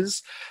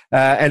years,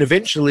 and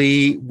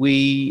eventually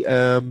we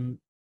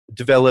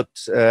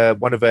developed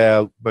one of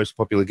our most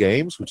popular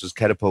games, which is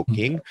Catapult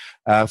King,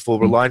 for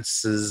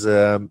Reliance's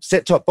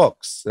set-top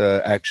box,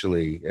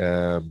 actually,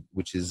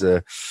 which is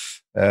a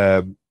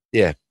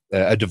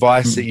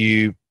device that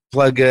you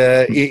plug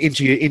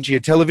into your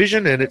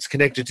television, and it's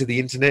connected to the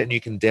internet, and you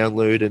can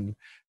download and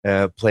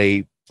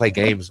play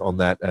games on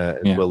that,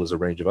 as well as a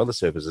range of other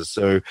services.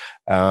 So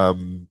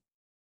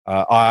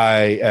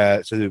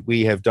so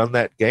we have done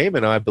that game,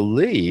 and I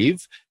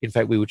believe, in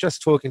fact, we were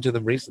just talking to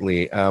them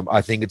recently.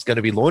 I think it's going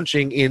to be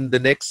launching in the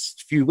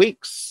next few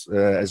weeks,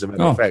 as a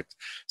matter of fact.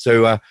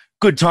 So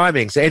good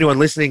timing. So anyone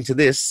listening to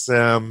this,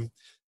 and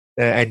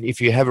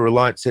if you have a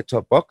Reliance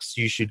set-top box,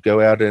 you should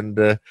go out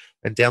and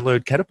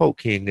download Catapult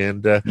King.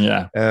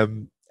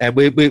 And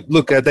we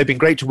look, they've been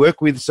great to work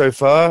with so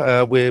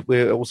far.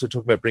 We're also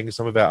talking about bringing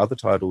some of our other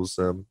titles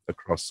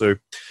across. So,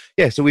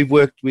 so we've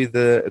worked with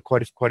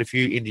quite a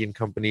few Indian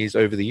companies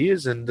over the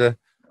years, and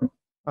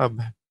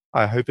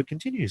I hope it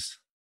continues.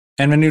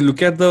 And when you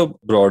look at the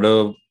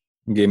broader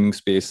gaming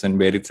space and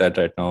where it's at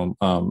right now,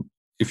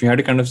 if you had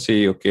to kind of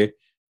say, okay,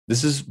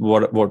 this is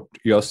what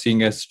you're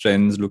seeing as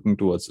trends looking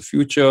towards the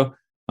future,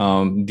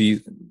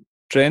 the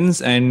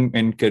trends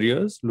and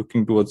careers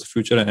looking towards the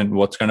future, and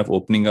what's kind of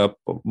opening up,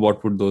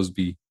 what would those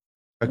be?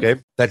 Okay,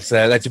 that's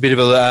a bit of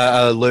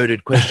a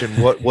loaded question.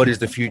 What is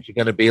the future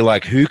going to be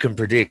like? Who can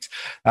predict?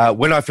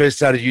 When I first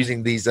started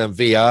using these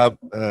VR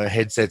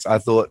headsets, I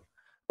thought,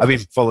 I've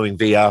been following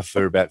VR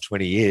for about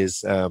 20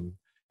 years, and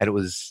it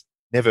was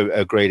never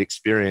a great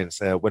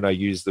experience. When I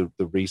used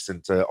the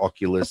recent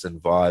Oculus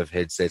and Vive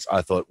headsets,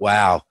 I thought,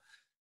 wow,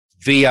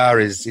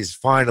 VR is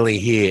finally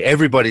here.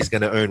 Everybody's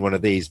going to own one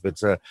of these,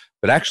 but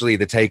actually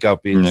the take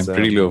up is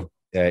pretty low.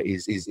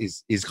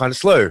 Is kind of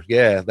slow.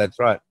 Yeah, that's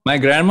right. My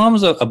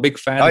grandmom's a big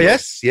fan. Oh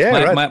yes,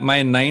 yeah.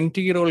 My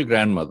 90-year-old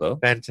grandmother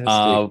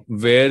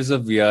wears a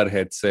VR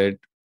headset.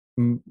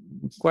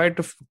 Quite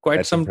a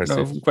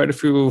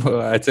few.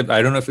 I'd say,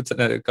 I don't know if it's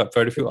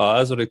quite a few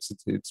hours or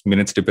it's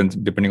minutes,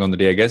 depending on the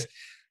day, I guess.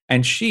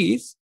 And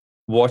she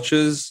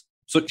watches.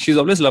 So she's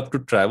always loved to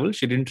travel.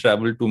 She didn't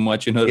travel too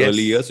much in her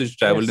early years. So she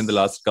traveled in the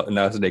last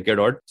decade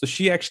or so.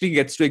 She actually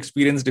gets to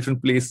experience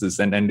different places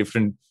and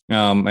different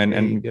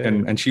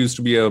and she used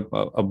to be a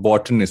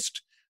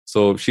botanist.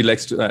 So she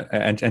likes to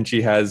and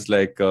she has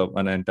like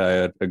an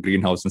entire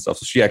greenhouse and stuff.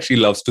 So she actually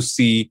loves to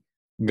see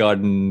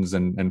gardens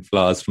and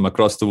flowers from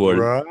across the world.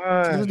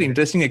 Right. So it was an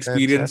interesting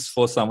experience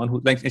for someone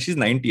who like, and she's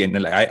 90 and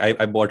like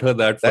I bought her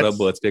that for her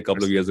birthday a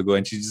couple of years ago,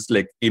 and she's just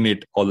like in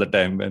it all the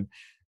time. And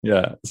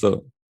yeah,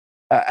 so.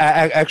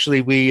 Actually,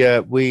 we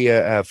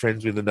are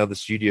friends with another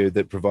studio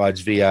that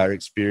provides VR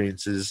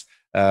experiences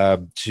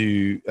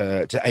to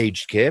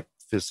aged care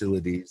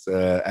facilities.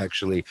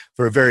 Actually,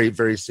 for a very,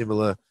 very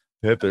similar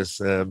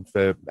purpose. And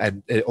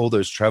all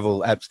those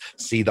travel apps,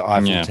 see the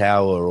Eiffel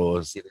Tower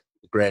or see the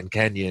Grand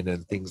Canyon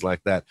and things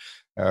like that.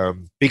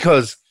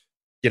 Because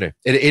it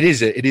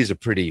is a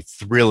pretty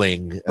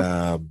thrilling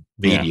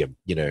medium.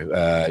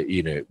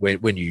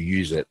 When you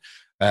use it.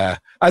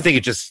 I think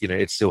it just,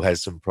 it still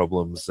has some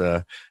problems.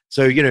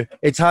 So,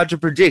 it's hard to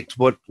predict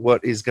what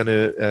is going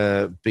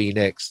to be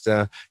next.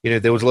 There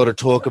was a lot of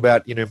talk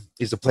about,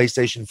 is the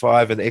PlayStation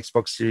 5 and the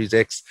Xbox Series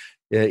X,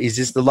 is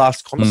this the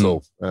last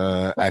console,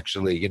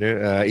 actually?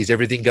 Is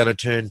everything going to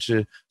turn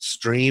to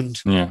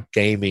streamed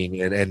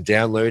gaming and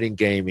downloading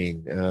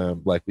gaming,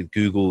 like with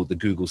the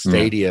Google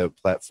Stadia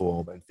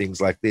platform and things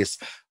like this?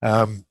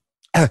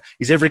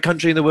 Is every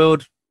country in the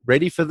world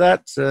ready for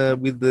that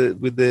with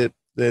the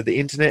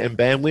internet and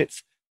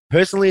bandwidth?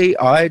 Personally,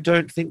 I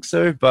don't think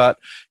so, but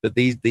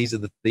these are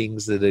the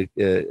things that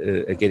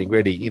are getting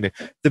ready.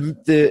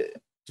 The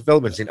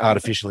developments in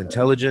artificial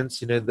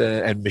intelligence,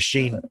 and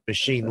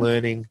machine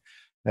learning.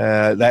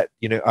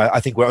 I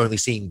think we're only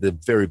seeing the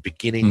very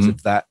beginnings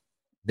of that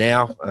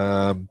now.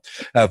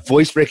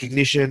 Voice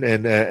recognition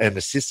and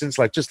assistance,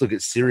 like just look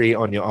at Siri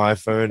on your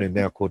iPhone and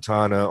now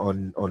Cortana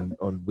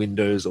on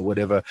Windows or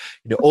whatever.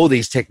 All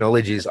these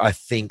technologies I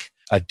think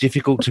are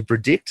difficult to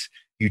predict.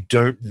 You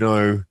don't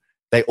know.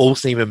 They all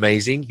seem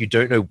amazing. You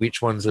don't know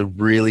which ones are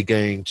really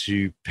going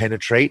to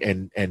penetrate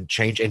and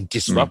change and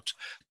disrupt.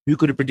 Who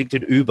could have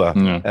predicted Uber?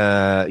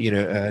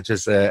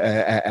 Just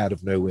out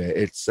of nowhere.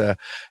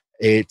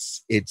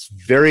 It's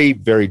very,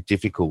 very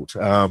difficult.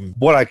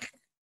 What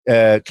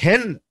I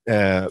can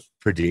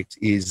predict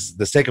is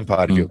the second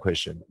part of your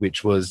question,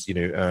 which was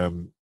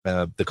the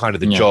kind of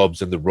the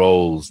jobs and the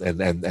roles and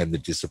the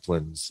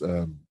disciplines.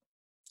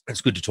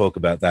 It's good to talk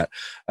about that.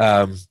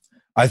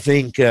 I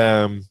think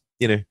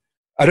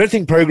I don't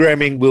think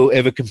programming will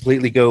ever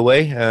completely go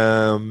away.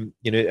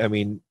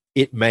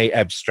 It may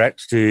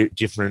abstract to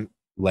different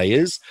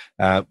layers.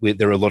 There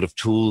are a lot of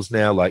tools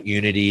now like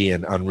Unity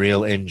and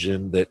Unreal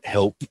Engine that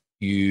help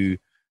you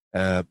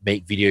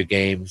make video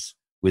games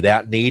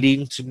without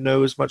needing to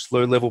know as much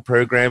low-level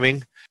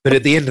programming. But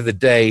at the end of the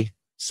day,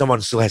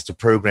 someone still has to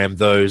program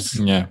those,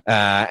 and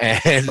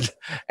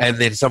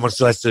then someone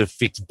still has to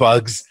fix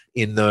bugs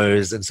in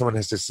those, and someone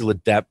has to still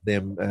adapt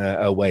them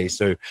away.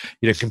 So,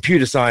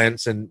 computer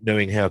science and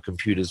knowing how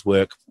computers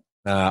work,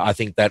 I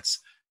think that's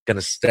going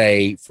to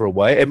stay for a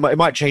while. It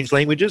might change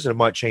languages and it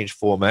might change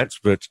formats,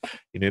 but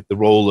the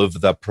role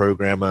of the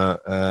programmer,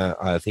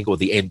 I think, or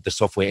the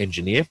software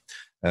engineer,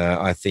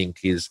 I think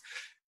is.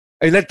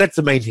 That's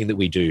the main thing that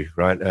we do,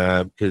 right?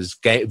 Because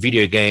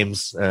video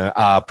games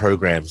are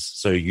programs,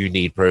 so you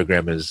need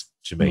programmers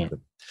to make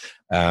them.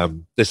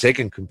 The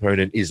second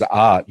component is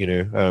art.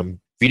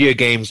 Video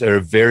games are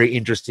a very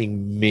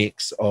interesting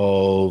mix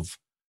of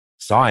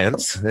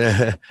science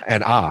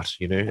and art.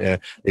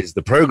 There's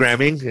the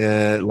programming,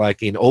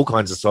 like in all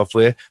kinds of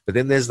software, but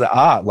then there's the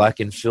art, like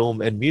in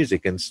film and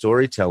music and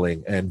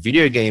storytelling. And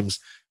video games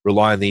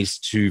rely on these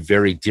two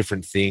very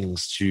different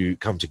things to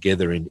come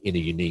together in a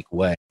unique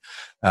way.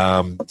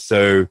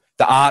 So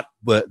the art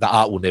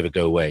will never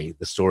go away.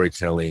 The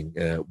storytelling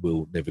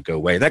will never go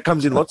away. And that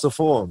comes in lots of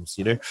forms.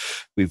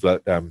 We've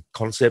got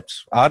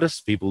concept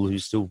artists, people who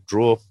still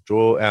draw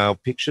our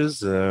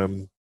pictures. We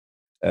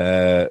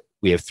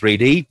have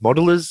 3D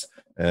modelers.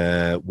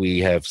 We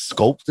have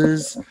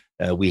sculptors.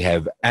 We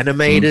have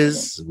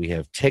animators, we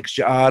have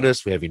texture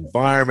artists, we have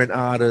environment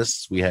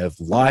artists, we have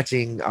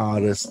lighting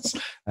artists.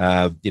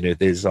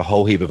 There's a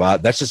whole heap of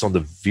art. That's just on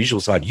the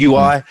visual side.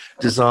 UI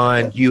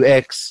design,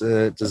 UX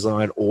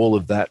design, all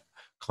of that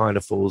kind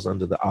of falls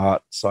under the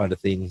art side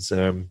of things.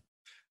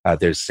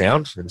 There's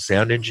sound and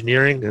sound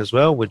engineering as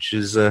well, which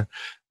is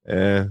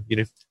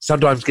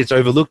sometimes gets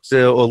overlooked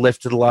or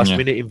left to the last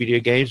minute in video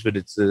games, but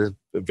it's a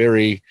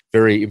very,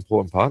 very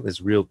important part.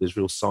 There's real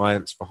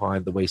science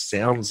behind the way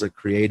sounds are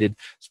created,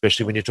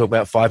 especially when you talk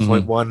about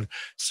 5.1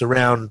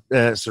 surround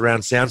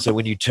sound. So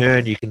when you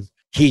turn, you can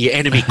hear your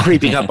enemy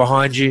creeping up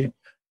behind you.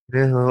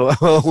 or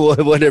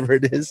whatever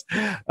it is.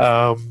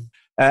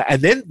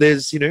 And then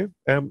there's,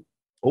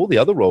 all the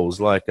other roles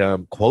like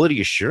quality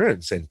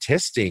assurance and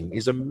testing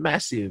is a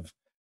massive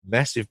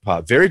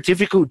part. Very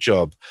difficult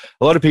job.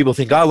 A lot of people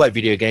think, I like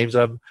video games.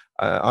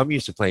 I'm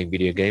used to playing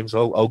video games.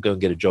 I'll go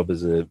and get a job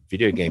as a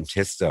video game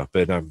tester.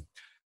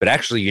 But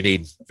actually, you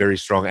need very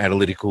strong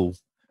analytical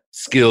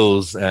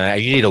skills,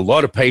 and you need a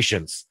lot of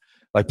patience.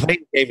 Like,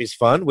 playing a game is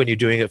fun when you're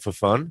doing it for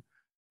fun,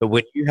 but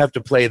when you have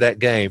to play that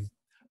game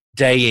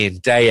day in,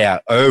 day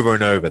out, over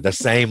and over, the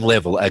same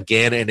level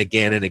again and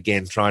again and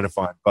again, trying to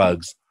find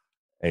bugs,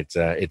 it's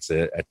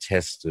a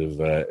test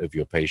of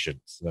your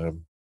patience.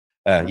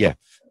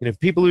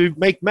 People who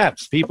make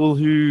maps, people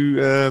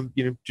who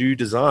do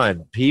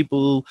design,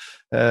 people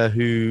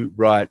who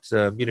write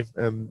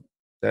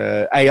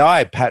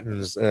AI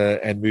patterns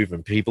and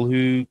movement, people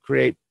who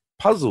create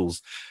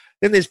puzzles.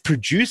 Then there's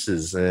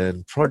producers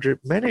and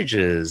project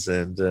managers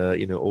and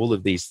all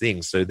of these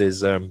things. So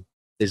there's a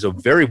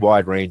very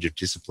wide range of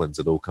disciplines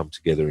that all come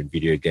together in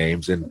video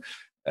games, and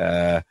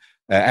I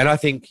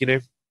think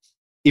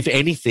if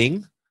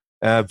anything,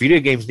 video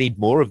games need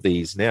more of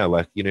these now.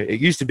 Like it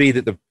used to be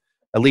that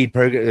a lead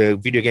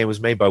video game was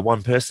made by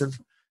one person.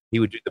 He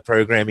would do the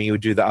programming, he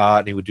would do the art,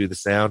 and he would do the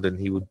sound, and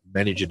he would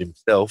manage it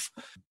himself.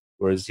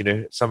 Whereas,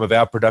 some of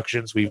our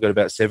productions, we've got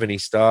about 70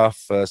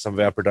 staff. Some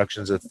of our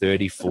productions are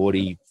 30,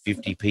 40,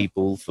 50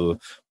 people for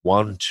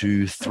 1,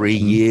 2, 3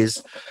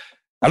 years.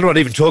 I'm not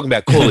even talking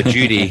about Call of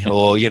Duty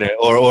or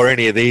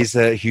any of these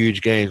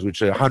huge games,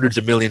 which are hundreds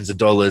of millions of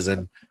dollars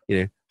and,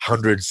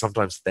 hundreds,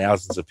 sometimes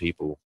thousands of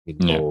people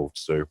involved.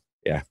 Yeah. So,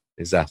 yeah,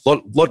 there's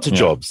lots of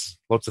jobs,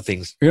 lots of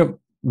things. Yeah,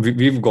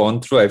 we've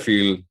gone through, I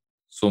feel,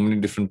 so many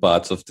different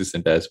parts of this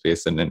entire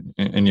space and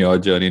in your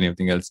journey and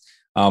everything else.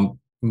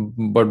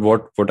 But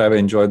what I've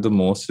enjoyed the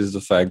most is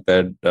the fact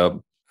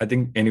that I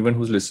think anyone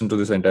who's listened to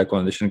this entire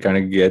conversation kind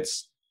of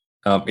gets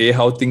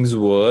how things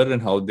were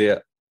and how they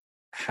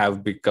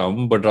have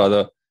become, but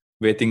rather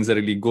where things are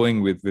really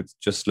going with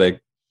just like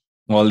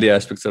all the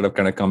aspects that have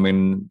kind of come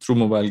in through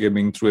mobile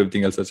gaming, through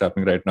everything else that's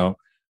happening right now.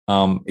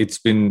 It's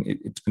been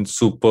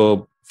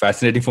super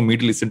fascinating for me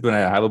to listen to, and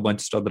I have a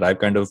bunch of stuff that I've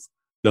kind of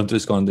learned through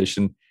this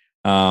conversation.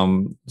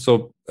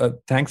 So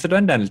thanks a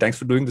ton, Daniel. Thanks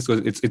for doing this,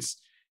 because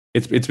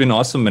it's been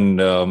awesome,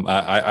 and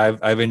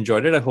I've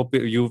enjoyed it. I hope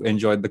you've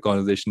enjoyed the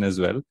conversation as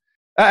well.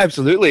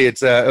 Absolutely.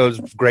 It was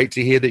great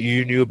to hear that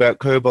you knew about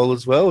COBOL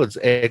as well. It's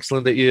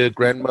excellent that your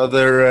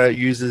grandmother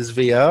uses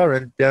VR,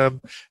 and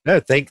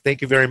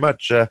thank you very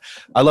much.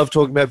 I love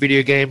talking about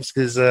video games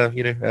because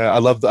I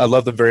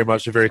love them very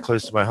much. They're very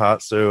close to my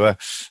heart. So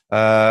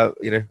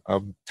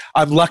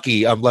I'm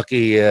lucky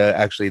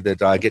actually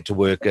that I get to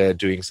work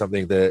doing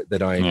something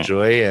that I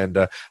enjoy,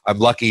 and I'm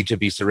lucky to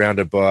be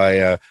surrounded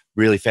by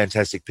really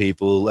fantastic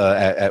people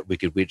at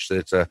Wicked Witch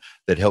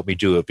that help me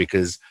do it,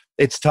 because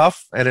it's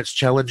tough and it's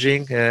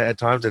challenging at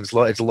times, and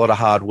it's a lot of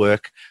hard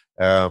work.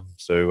 I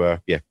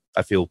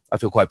feel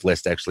quite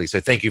blessed, actually. So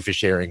thank you for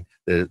sharing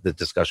the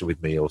discussion with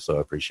me. Also,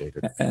 I appreciate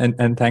it.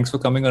 And thanks for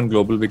coming on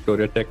Global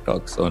Victoria Tech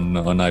Talks on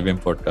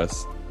IVM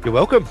Podcast. You're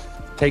welcome.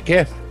 Take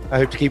care. I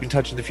hope to keep in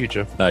touch in the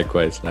future.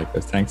 Likewise.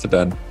 Thanks a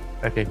ton.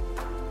 Okay.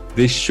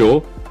 This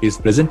show is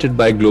presented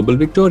by Global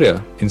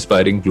Victoria,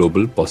 inspiring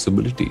global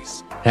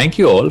possibilities. Thank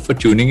you all for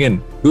tuning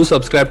in. Do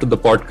subscribe to the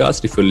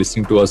podcast if you're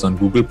listening to us on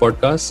Google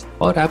Podcasts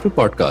or Apple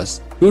Podcasts.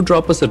 Do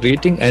drop us a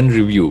rating and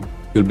review.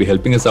 You'll be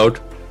helping us out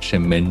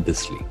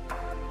tremendously.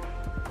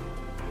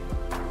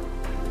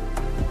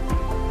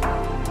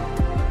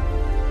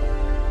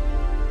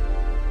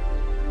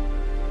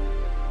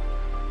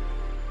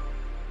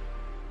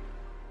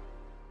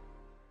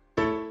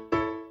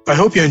 I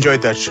hope you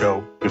enjoyed that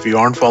show. If you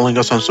aren't following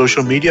us on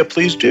social media,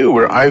 please do.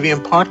 We're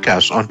IVM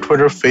Podcast on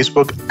Twitter,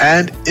 Facebook,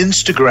 and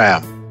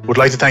Instagram. Would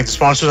like to thank the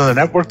sponsors on the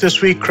network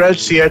this week, Cred,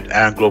 Ciet,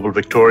 and Global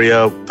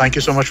Victoria. Thank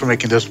you so much for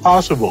making this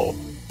possible.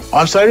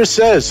 On Cyrus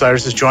Says,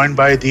 Cyrus is joined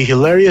by the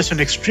hilarious and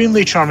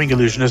extremely charming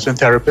illusionist and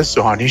therapist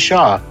Suhani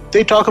Shah.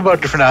 They talk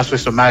about different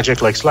aspects of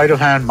magic like sleight of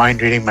hand,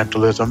 mind reading,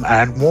 mentalism,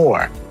 and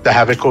more. The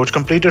Habit Coach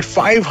completed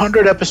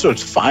 500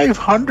 episodes,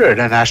 500,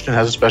 and Ashton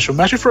has a special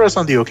message for us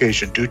on the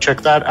occasion. Do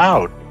check that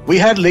out. We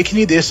had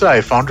Lekini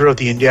Desai, founder of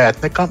the India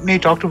Ethnic Company,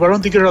 talk to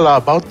Varun Digirala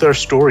about their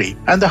story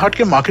and the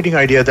Hutke marketing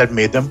idea that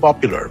made them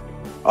popular.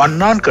 On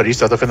Nankari,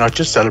 Sadaf and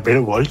Archit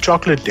celebrated World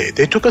Chocolate Day.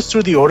 They took us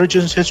through the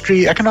origins,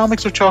 history,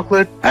 economics of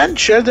chocolate, and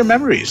shared their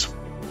memories.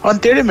 On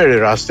Tere Mere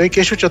Raste,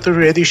 Keshav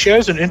Chaturvedi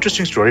shares an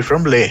interesting story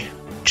from Leh.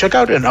 Check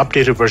out an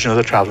updated version of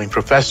the Traveling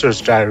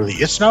Professor's Diary.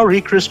 It's now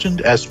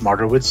rechristened as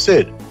Smarter with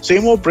Sid.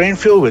 Same old brain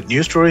filled with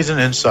new stories and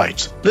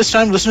insights. This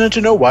time, listening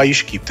to know why you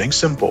should keep things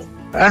simple.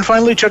 And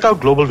finally, check out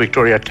Global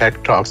Victoria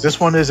Tech Talks. This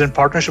one is in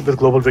partnership with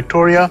Global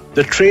Victoria,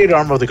 the trade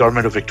arm of the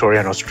Government of Victoria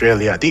and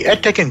Australia. The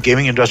edtech and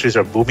gaming industries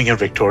are booming in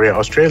Victoria,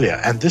 Australia,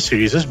 and this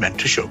series is meant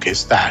to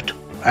showcase that.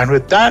 And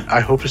with that, I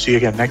hope to see you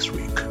again next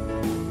week.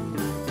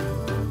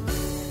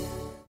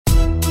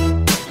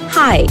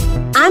 Hi,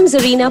 I'm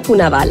Zarina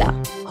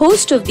Poonawalla,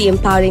 host of the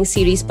Empowering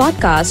Series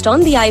podcast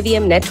on the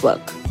IVM network.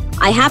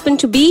 I happen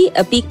to be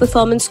a peak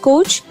performance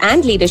coach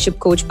and leadership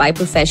coach by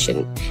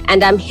profession,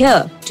 and I'm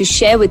here to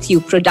share with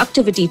you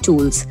productivity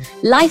tools,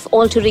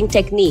 life-altering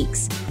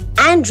techniques,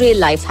 and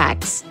real-life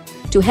hacks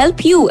to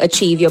help you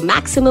achieve your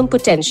maximum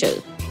potential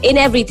in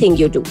everything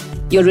you do,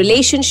 your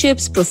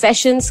relationships,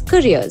 professions,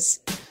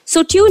 careers.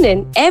 So tune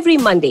in every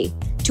Monday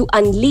to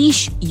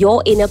unleash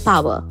your inner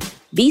power.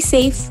 Be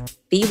safe,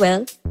 be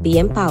well, be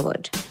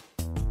empowered.